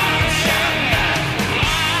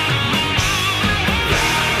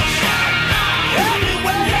 Every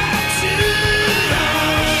way I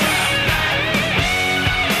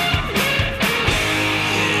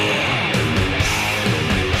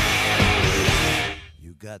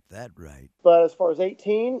You got that right. But as far as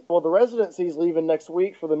 18, well, the residency's leaving next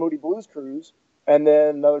week for the Moody Blues cruise, and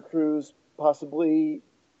then another cruise possibly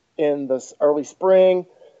in the early spring.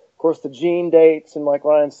 Of course, the Gene dates, and like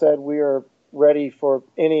Ryan said, we are ready for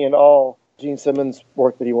any and all Gene Simmons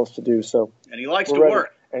work that he wants to do. So And he likes we're to ready.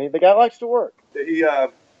 work. And the guy likes to work.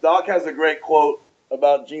 Doc has a great quote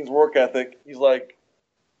about Gene's work ethic. He's like,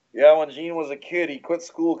 "Yeah, when Gene was a kid, he quit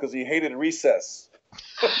school because he hated recess."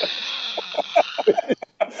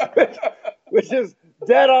 Which is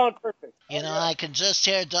dead on perfect. You know, I can just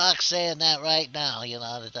hear Doc saying that right now. You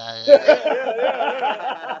know, that,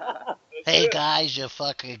 hey guys, you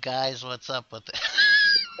fucking guys, what's up with it?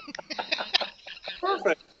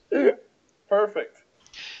 Perfect. Perfect.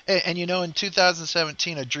 And you know, in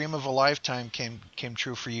 2017, a dream of a lifetime came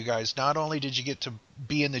true for you guys. Not only did you get to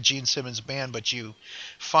be in the Gene Simmons band, but you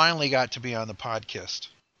finally got to be on the podcast.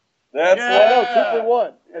 That's I know,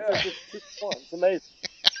 2-for-1. It's 2-for-1. It's amazing.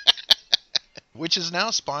 Which is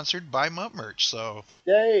now sponsored by Mutt Merch, so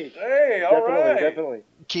Yay. Hey, all Definitely, right. definitely.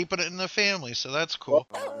 keeping it in the family, so that's cool.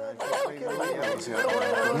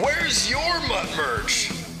 Where's your Mutt Merch?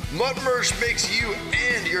 Mutt Merch makes you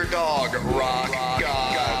and your dog rock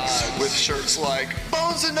gods with shirts like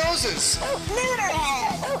Bones and Noses,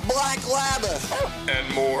 Black Labba,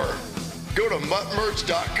 and more. Go to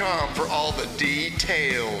muttmerch.com for all the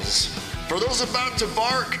details. For those about to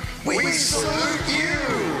bark, we salute you.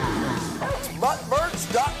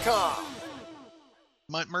 Muttmerch.com.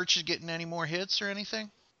 Mutt Merch is getting any more hits or anything?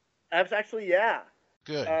 Actually, yeah.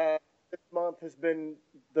 Good. This month has been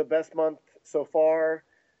the best month so far,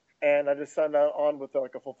 and I just signed on with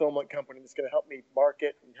like a fulfillment company that's going to help me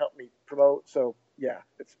market and help me promote. So yeah,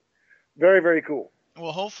 it's very, very cool.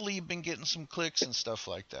 Well, hopefully you've been getting some clicks and stuff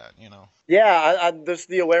like that, you know. Yeah, I just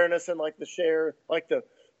the awareness and like the share, like the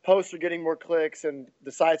posts are getting more clicks and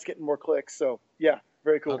the site's getting more clicks. So yeah,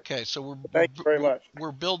 very cool. Okay, so Thank you very much.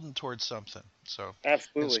 We're building towards something, so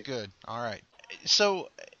Absolutely. it's good. All right. So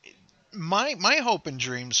my hope and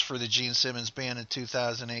dreams for the Gene Simmons Band in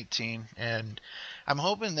 2018, and I'm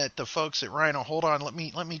hoping that the folks at Rhino, hold on, let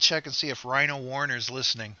me check and see if Rhino Warner's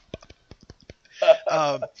listening.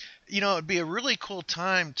 It'd be a really cool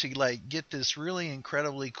time to like get this really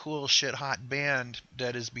incredibly cool shit hot band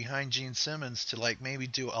that is behind Gene Simmons to like maybe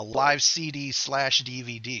do a live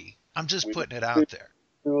CD/DVD. I'm just putting it out there.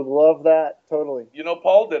 We would love that totally.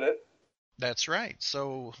 Paul did it. That's right.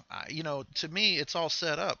 So, to me, it's all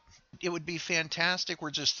set up. It would be fantastic.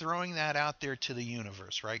 We're just throwing that out there to the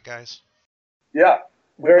universe, right, guys? Yeah.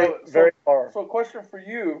 Very far. So, question for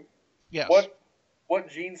you. Yes. What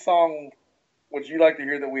Gene song would you like to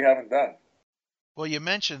hear that we haven't done? Well, you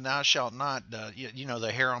mentioned "Thou Shalt Not."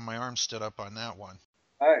 The hair on my arm stood up on that one.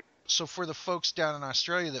 All right. So for the folks down in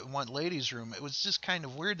Australia that want Ladies' Room, it was just kind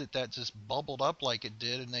of weird that just bubbled up like it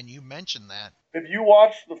did, and then you mentioned that. If you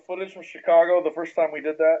watched the footage from Chicago the first time we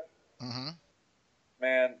did that,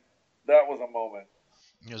 man, that was a moment.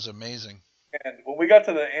 It was amazing. And when we got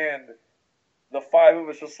to the end, the five of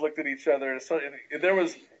us just looked at each other. And it's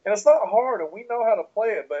not hard, and we know how to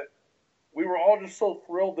play it, but we were all just so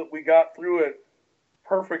thrilled that we got through it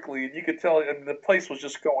perfectly, and you could tell, and the place was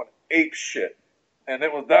just going ape shit. And I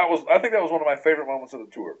think that was one of my favorite moments of the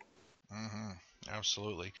tour.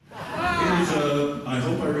 Absolutely. I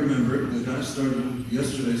hope I remember it. The guy started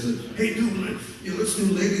yesterday, said, "Hey, dude, let's do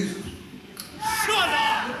Ladies." Shut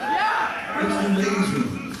up! Yeah! Let's do Ladies'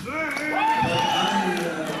 Room.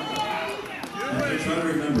 I try to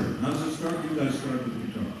remember. How does it start? You guys start with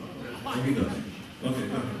the guitar. Oh, he does. Okay,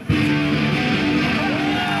 go.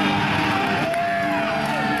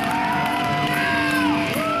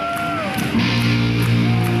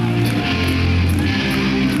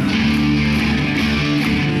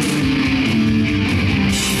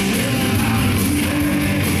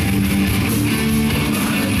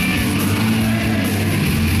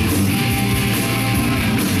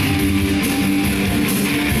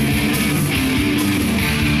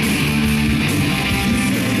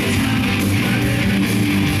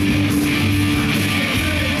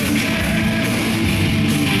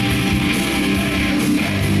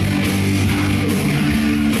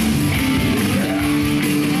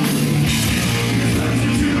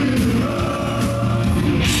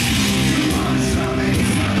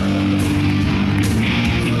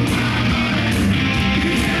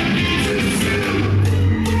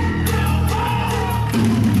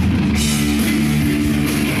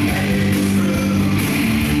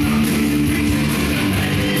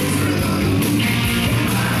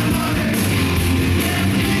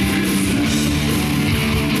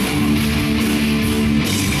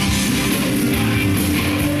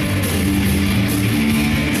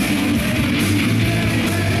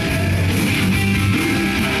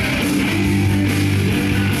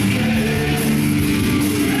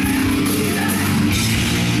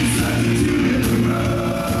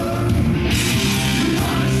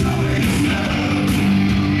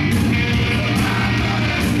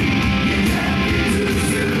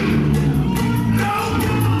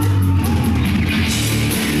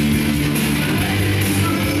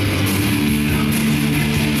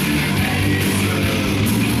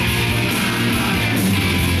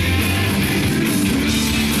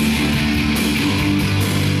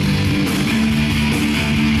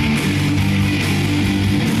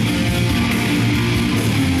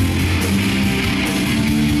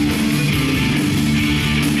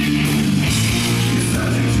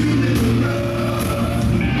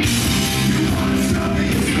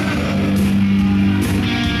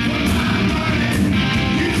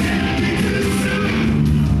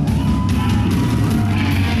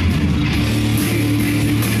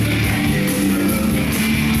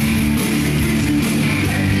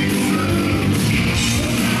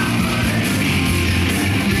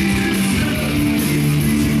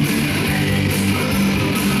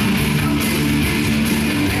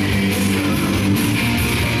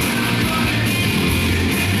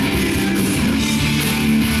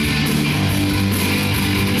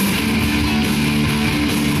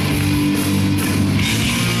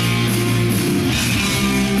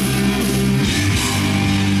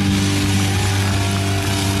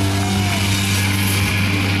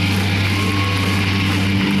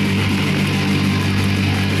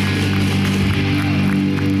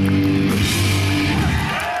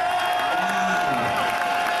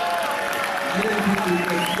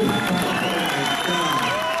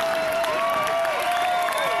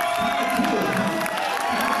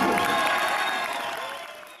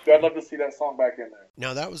 I'd love to see that song back in there.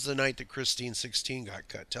 Now, that was the night that Christine 16 got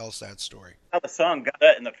cut. Tell us that story. How the song got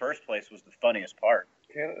cut in the first place was the funniest part.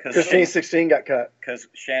 Christine 16 got cut. Because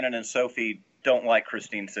Shannon and Sophie don't like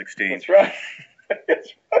Christine 16. That's right.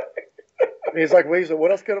 That's right. And he's like, "Wait, so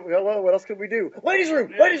what else could we do? Ladies'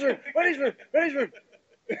 room.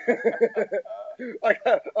 like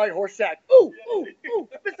Horseshack. Ooh,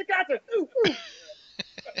 Mr. Gossett. Ooh.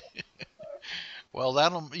 Well,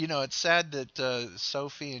 it's sad that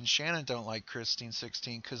Sophie and Shannon don't like Christine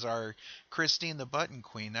 16 because our Christine the Button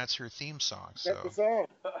Queen, that's her theme song. So. That's the song.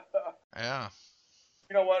 Yeah.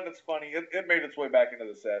 You know what? It's funny. It made its way back into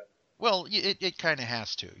the set. Well, it kind of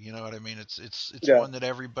has to. You know what I mean? It's one that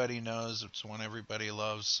everybody knows. It's one everybody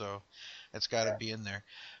loves. So it's got to be in there.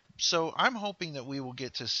 So I'm hoping that we will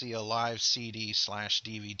get to see a live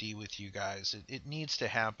CD/DVD with you guys. It needs to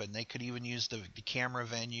happen. They could even use the camera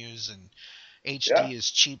venues, and HD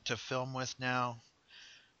is cheap to film with now.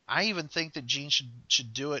 I even think that Gene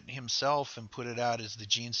should do it himself and put it out as the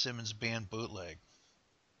Gene Simmons Band bootleg.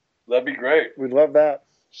 That'd be great. We'd love that.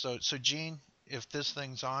 So Gene, if this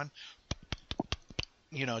thing's on,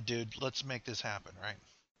 dude, let's make this happen, right?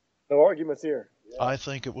 No arguments here. I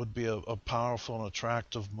think it would be a powerful and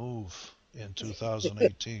attractive move in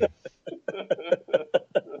 2018.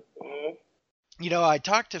 I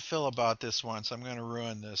talked to Phil about this once. I'm going to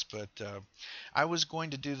ruin this, but I was going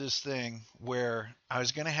to do this thing where I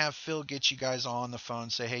was going to have Phil get you guys all on the phone,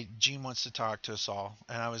 say, hey, Gene wants to talk to us all.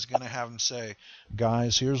 And I was going to have him say,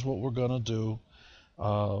 guys, here's what we're going to do.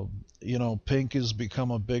 Pink has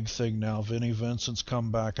become a big thing now. Vinnie Vincent's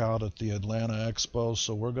come back out at the Atlanta Expo,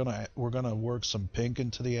 so we're gonna work some Pink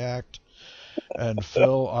into the act. And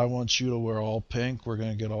Phil, I want you to wear all pink. We're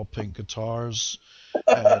gonna get all pink guitars.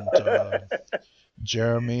 And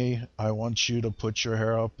Jeremy, I want you to put your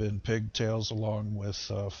hair up in pigtails along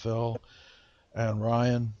with Phil. And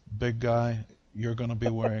Ryan, big guy, you're gonna be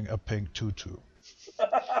wearing a pink tutu.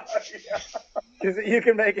 Because you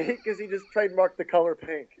can make it, because he just trademarked the color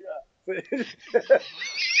pink. Yeah.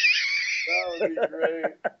 That would be great.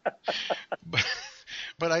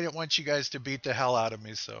 But I didn't want you guys to beat the hell out of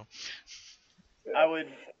me, so. I would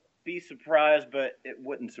be surprised, but it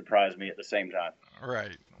wouldn't surprise me at the same time.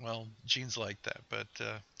 Right. Well, Gene's like that. But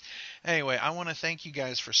anyway, I want to thank you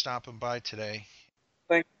guys for stopping by today.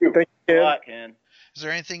 Thank you. Thank you. A lot, Ken. Is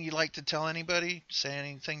there anything you'd like to tell anybody? Say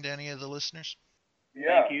anything to any of the listeners?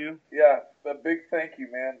 Yeah. Thank you. Yeah, a big thank you,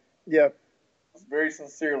 man. Yeah. Very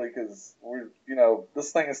sincerely, because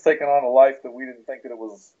this thing has taken on a life that we didn't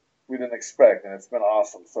expect, and it's been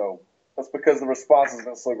awesome. So that's because the response has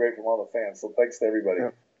been so great from all the fans. So thanks to everybody.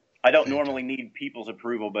 Yeah. I don't normally need people's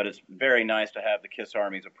approval, but it's very nice to have the Kiss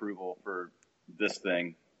Army's approval for this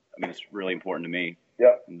thing. I mean, it's really important to me.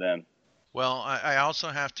 Yeah. And them. Well, I also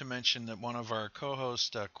have to mention that one of our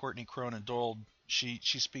co-hosts, Courtney Cronin-Dold, she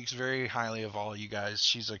speaks very highly of all you guys.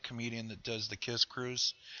 She's a comedian that does the Kiss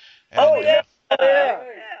Cruise. And, Yeah.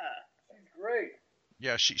 She's great.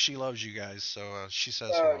 Yeah, she loves you guys, so she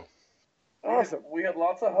says hello. Awesome. We had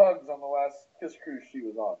lots of hugs on the last Kiss Cruise she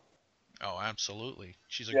was on. Oh, absolutely.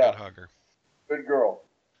 She's a good hugger. Good girl.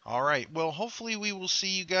 All right. Well, hopefully we will see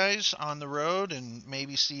you guys on the road and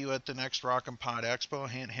maybe see you at the next Rockin' Pod Expo.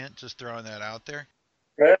 Hint, hint, just throwing that out there.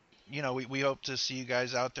 Right. We hope to see you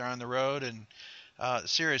guys out there on the road. And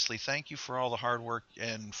seriously, thank you for all the hard work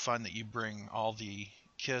and fun that you bring all the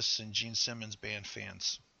Kiss and Gene Simmons Band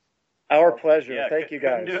fans. Our pleasure. Yeah, Thank you,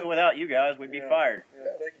 guys. Couldn't do it without you guys. We'd be fired.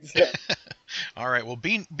 Yeah, thank you. All right. Well,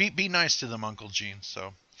 be nice to them, Uncle Gene.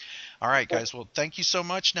 So, all right, guys. Well, thank you so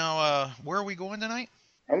much. Now, where are we going tonight?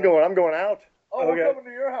 I'm going out. Oh, we're coming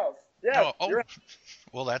to your house. Yeah.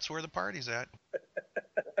 Well, that's where the party's at.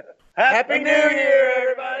 Happy New Year,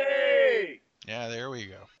 everybody! Yeah, there we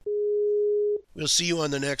go. We'll see you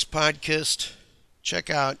on the next podcast. Check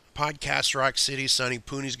out Podcast Rock City. Sonny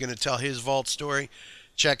Pooney's going to tell his vault story.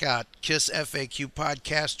 Check out Kiss FAQ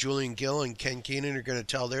Podcast. Julian Gill and Ken Keenan are going to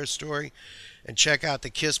tell their story. And check out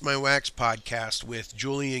the Kiss My Wax Podcast with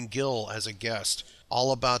Julian Gill as a guest.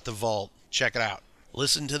 All about the vault. Check it out.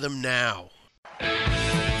 Listen to them now.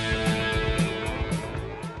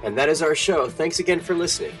 And that is our show. Thanks again for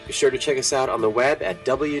listening. Be sure to check us out on the web at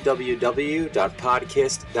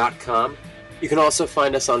www.podkiss.com. You can also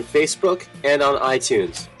find us on Facebook and on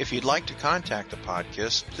iTunes. If you'd like to contact the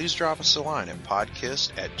Podkiss, please drop us a line at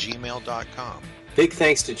podkiss@gmail.com. Big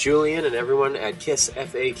thanks to Julian and everyone at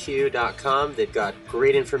KissFAQ.com. They've got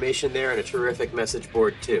great information there and a terrific message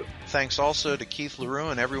board, too. Thanks also to Keith LaRue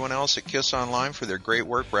and everyone else at Kiss Online for their great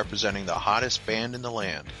work representing the hottest band in the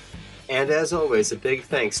land. And as always, a big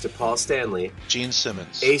thanks to Paul Stanley, Gene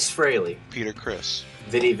Simmons, Ace Frehley, Peter Criss,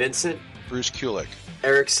 Vinnie Vincent, Bruce Kulick,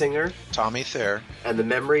 Eric Singer, Tommy Thayer, and the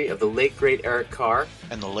memory of the late great Eric Carr,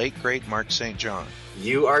 and the late great Mark St. John.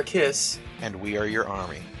 You are Kiss, and we are your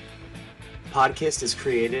army. Podkiss is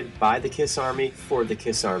created by the Kiss Army for the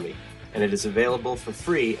Kiss Army. and it is available for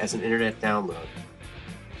free as an internet download.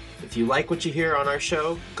 If you like what you hear on our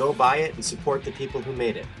show, go buy it and support the people who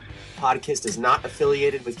made it. Podkiss is not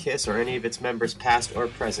affiliated with KISS or any of its members past or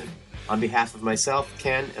present. On behalf of myself,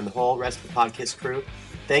 Ken, and the whole rest of the Podkiss crew,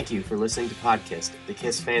 thank you for listening to Podkiss, the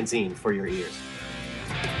KISS fanzine for your ears.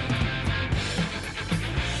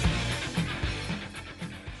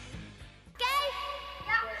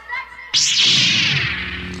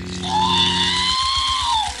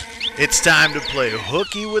 It's time to play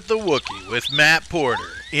Hooky with the Wookie with Matt Porter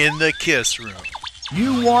in the KISS Room.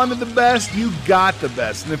 You wanted the best, you got the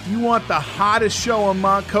best. And if you want the hottest show on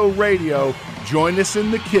Montco Radio, join us in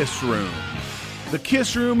the KISS Room. The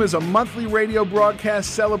KISS Room is a monthly radio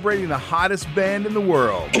broadcast celebrating the hottest band in the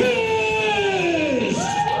world. KISS!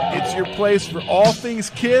 It's your place for all things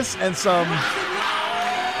KISS and some...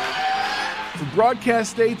 For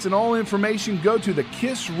broadcast dates and all information, go to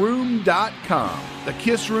thekissroom.com. The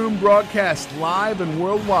KISS Room broadcasts live and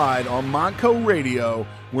worldwide on Montco Radio,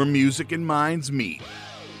 where music and minds meet.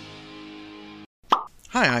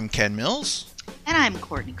 Hi, I'm Ken Mills. And I'm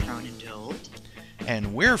Courtney Cronendold.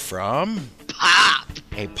 And we're from Pop,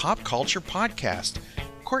 a pop culture podcast.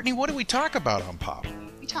 Courtney, what do we talk about on Pop?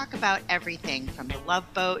 We talk about everything from the Love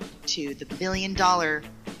Boat to the $1 million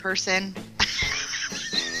person.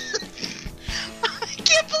 I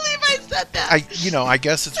can't believe I said that. I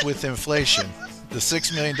guess it's with inflation. The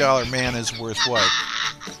 $6 million man is worth what?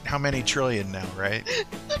 How many trillion now, right?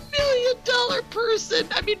 The $1 million person.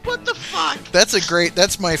 I mean, what the fuck?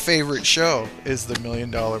 That's my favorite show, is the $1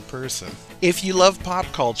 million person. If you love pop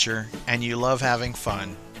culture and you love having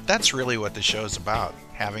fun, that's really what the show's about.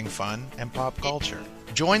 Having fun and pop culture.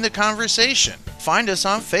 Join the conversation. Find us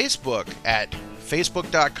on Facebook at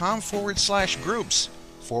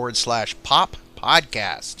facebook.com/groups/pop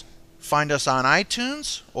podcast. Find us on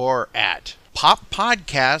iTunes or at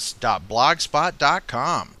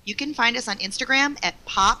poppodcast.blogspot.com. You can find us on Instagram at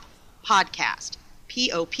Pop Podcast.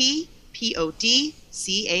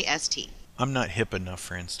 POPPODCAST. I'm not hip enough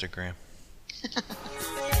for Instagram.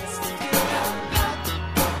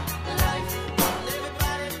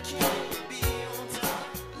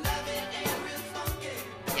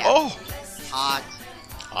 Yeah. Oh! Hot.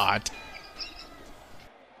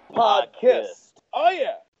 Podkiss. Oh,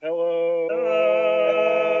 yeah. Hello.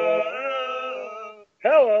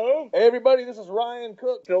 Hello. Hey, everybody, this is Ryan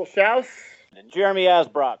Cook. Phil Schaus. And Jeremy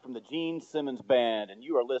Asbrock from the Gene Simmons Band, and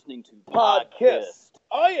you are listening to Podkiss.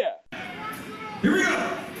 Oh, yeah. Here we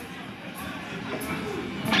go.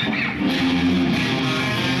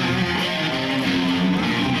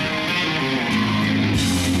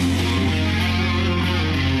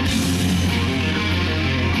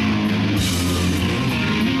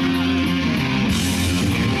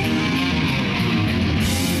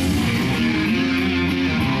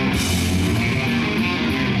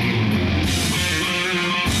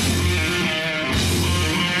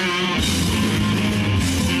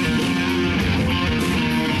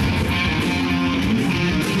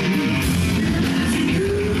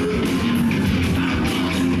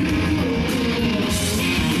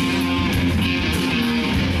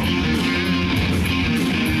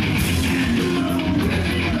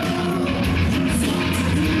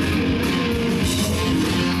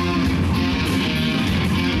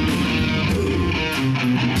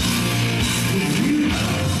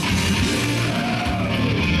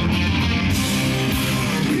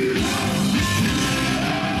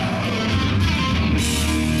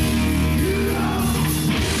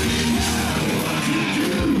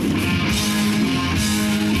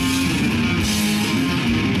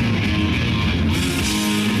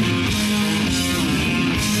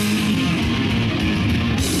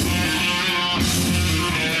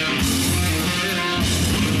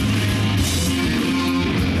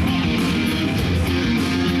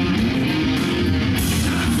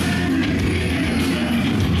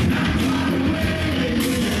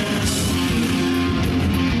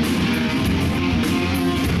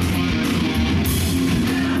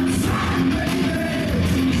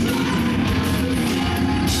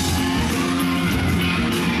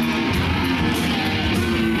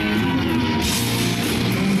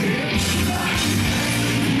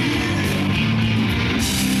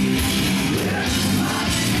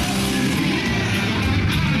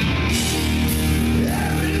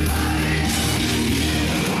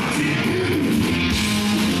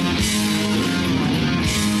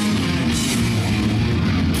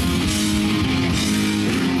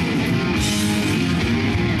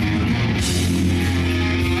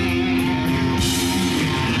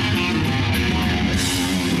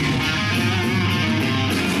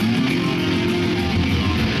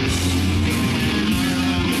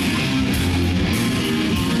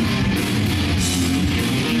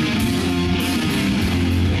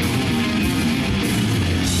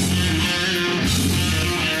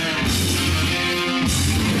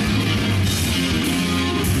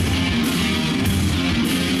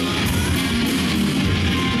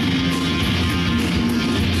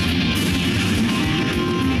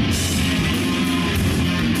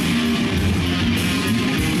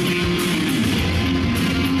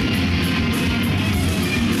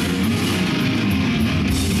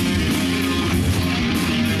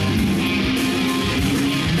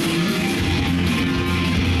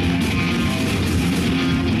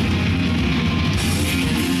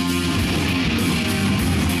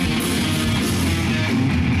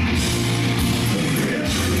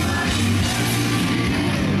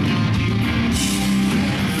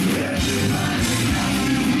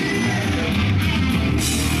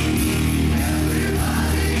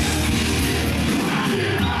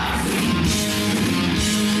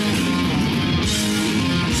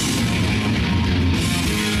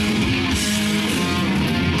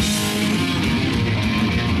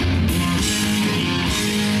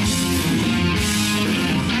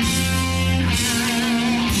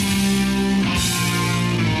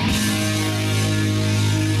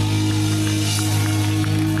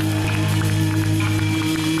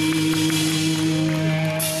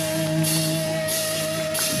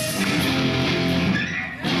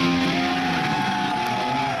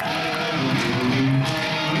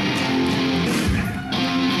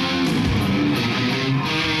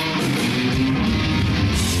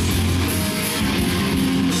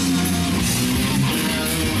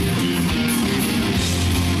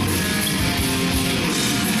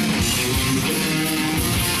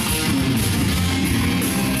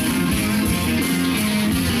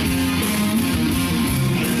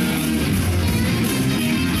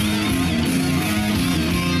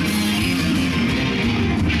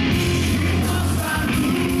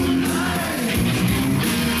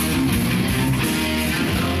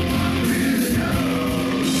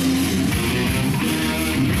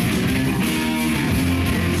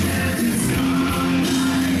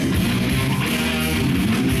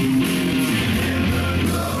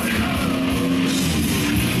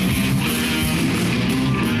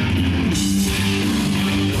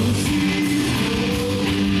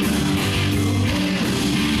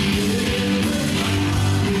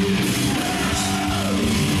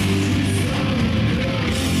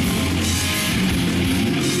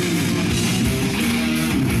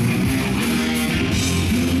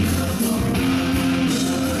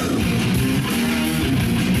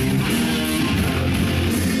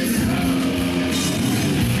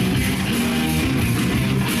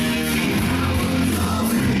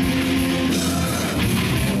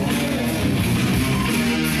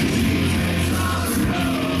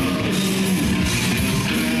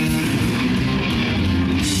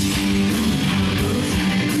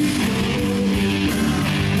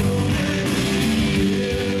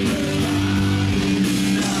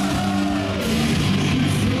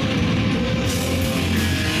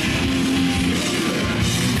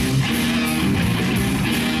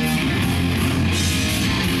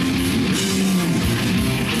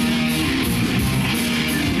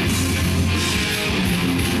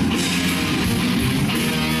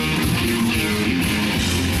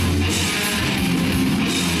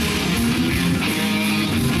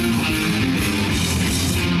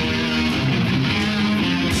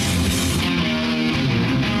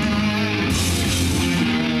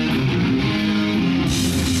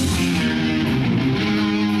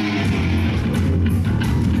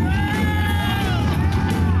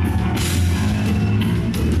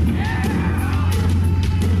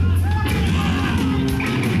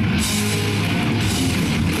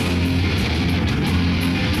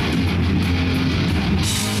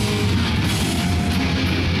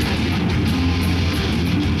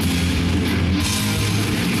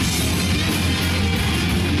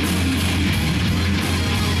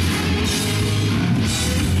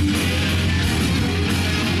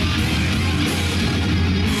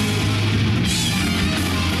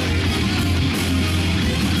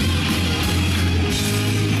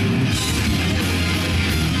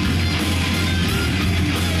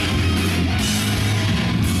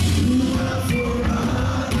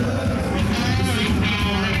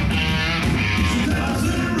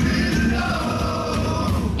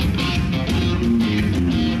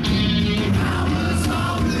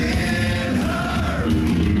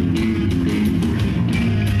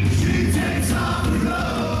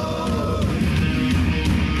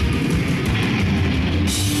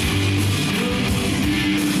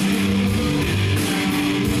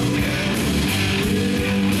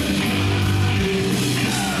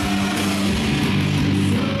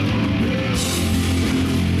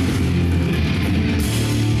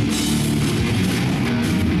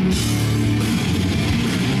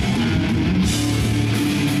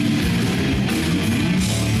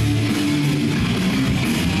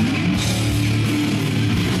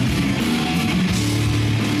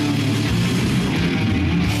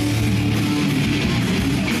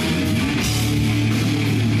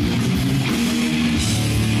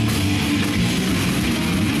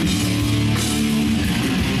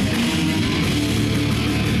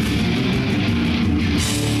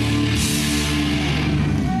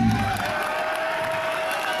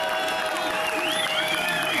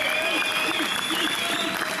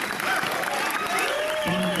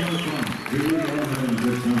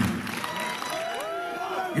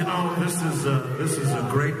 know, this is a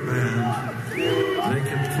great band. They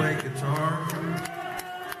can play guitar,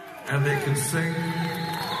 and they can sing,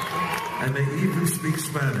 and they even speak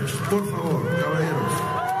Spanish. Por favor, caballeros.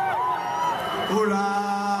 Hola.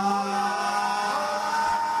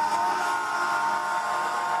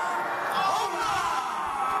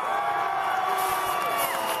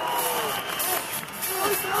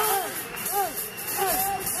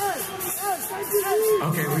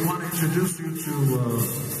 Okay, we want to introduce you to a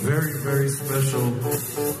very, very special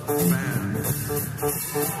band.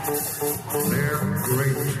 They're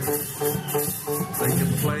great. They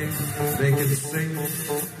can play, they can sing,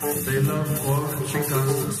 they love all the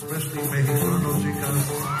chicas, especially Mexicano chicas.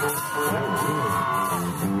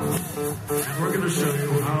 And we're going to show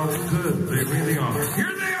you how good they really are.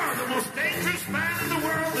 Here they are, the most dangerous band in the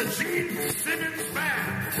world, the Gene Simmons Band.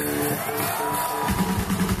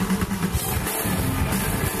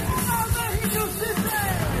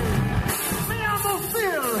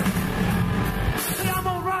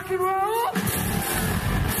 Rock and roll.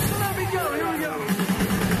 So let me go. Here we go.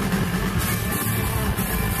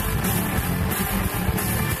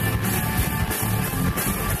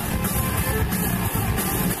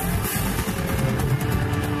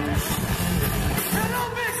 Hello,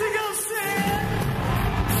 Mexico City.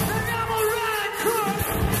 Baby, I'm a ride crook.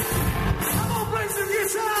 I'm gonna play some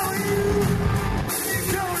guitar with you. You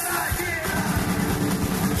don't like it.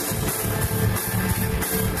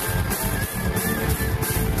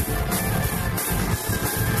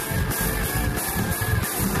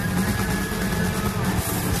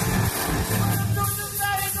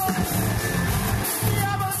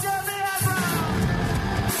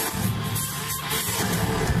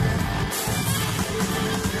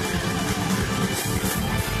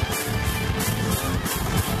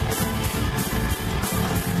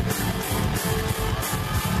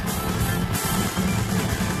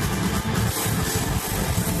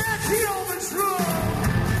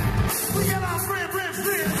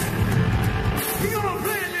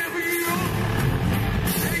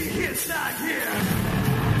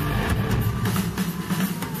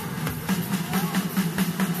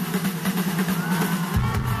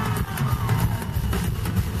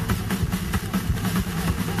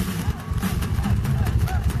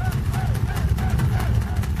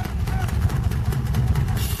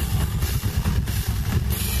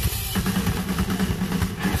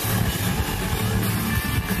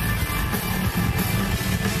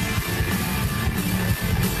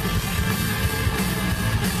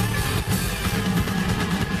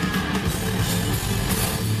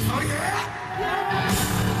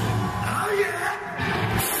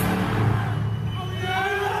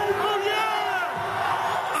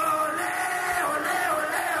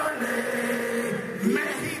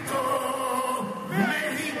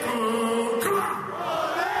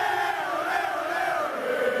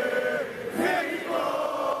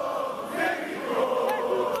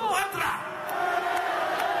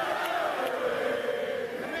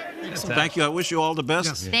 Thank you. I wish you all the best.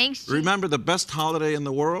 Yes. Thanks. Remember, the best holiday in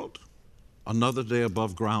the world? Another Day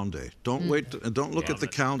Above Ground Day. Don't wait. Don't look at the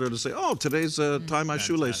calendar to say, oh, today's Tie My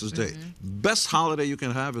Shoelaces Day. Best holiday you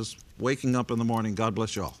can have is waking up in the morning. God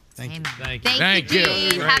bless you all. Thank you. Thank you.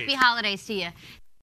 Happy holidays to you.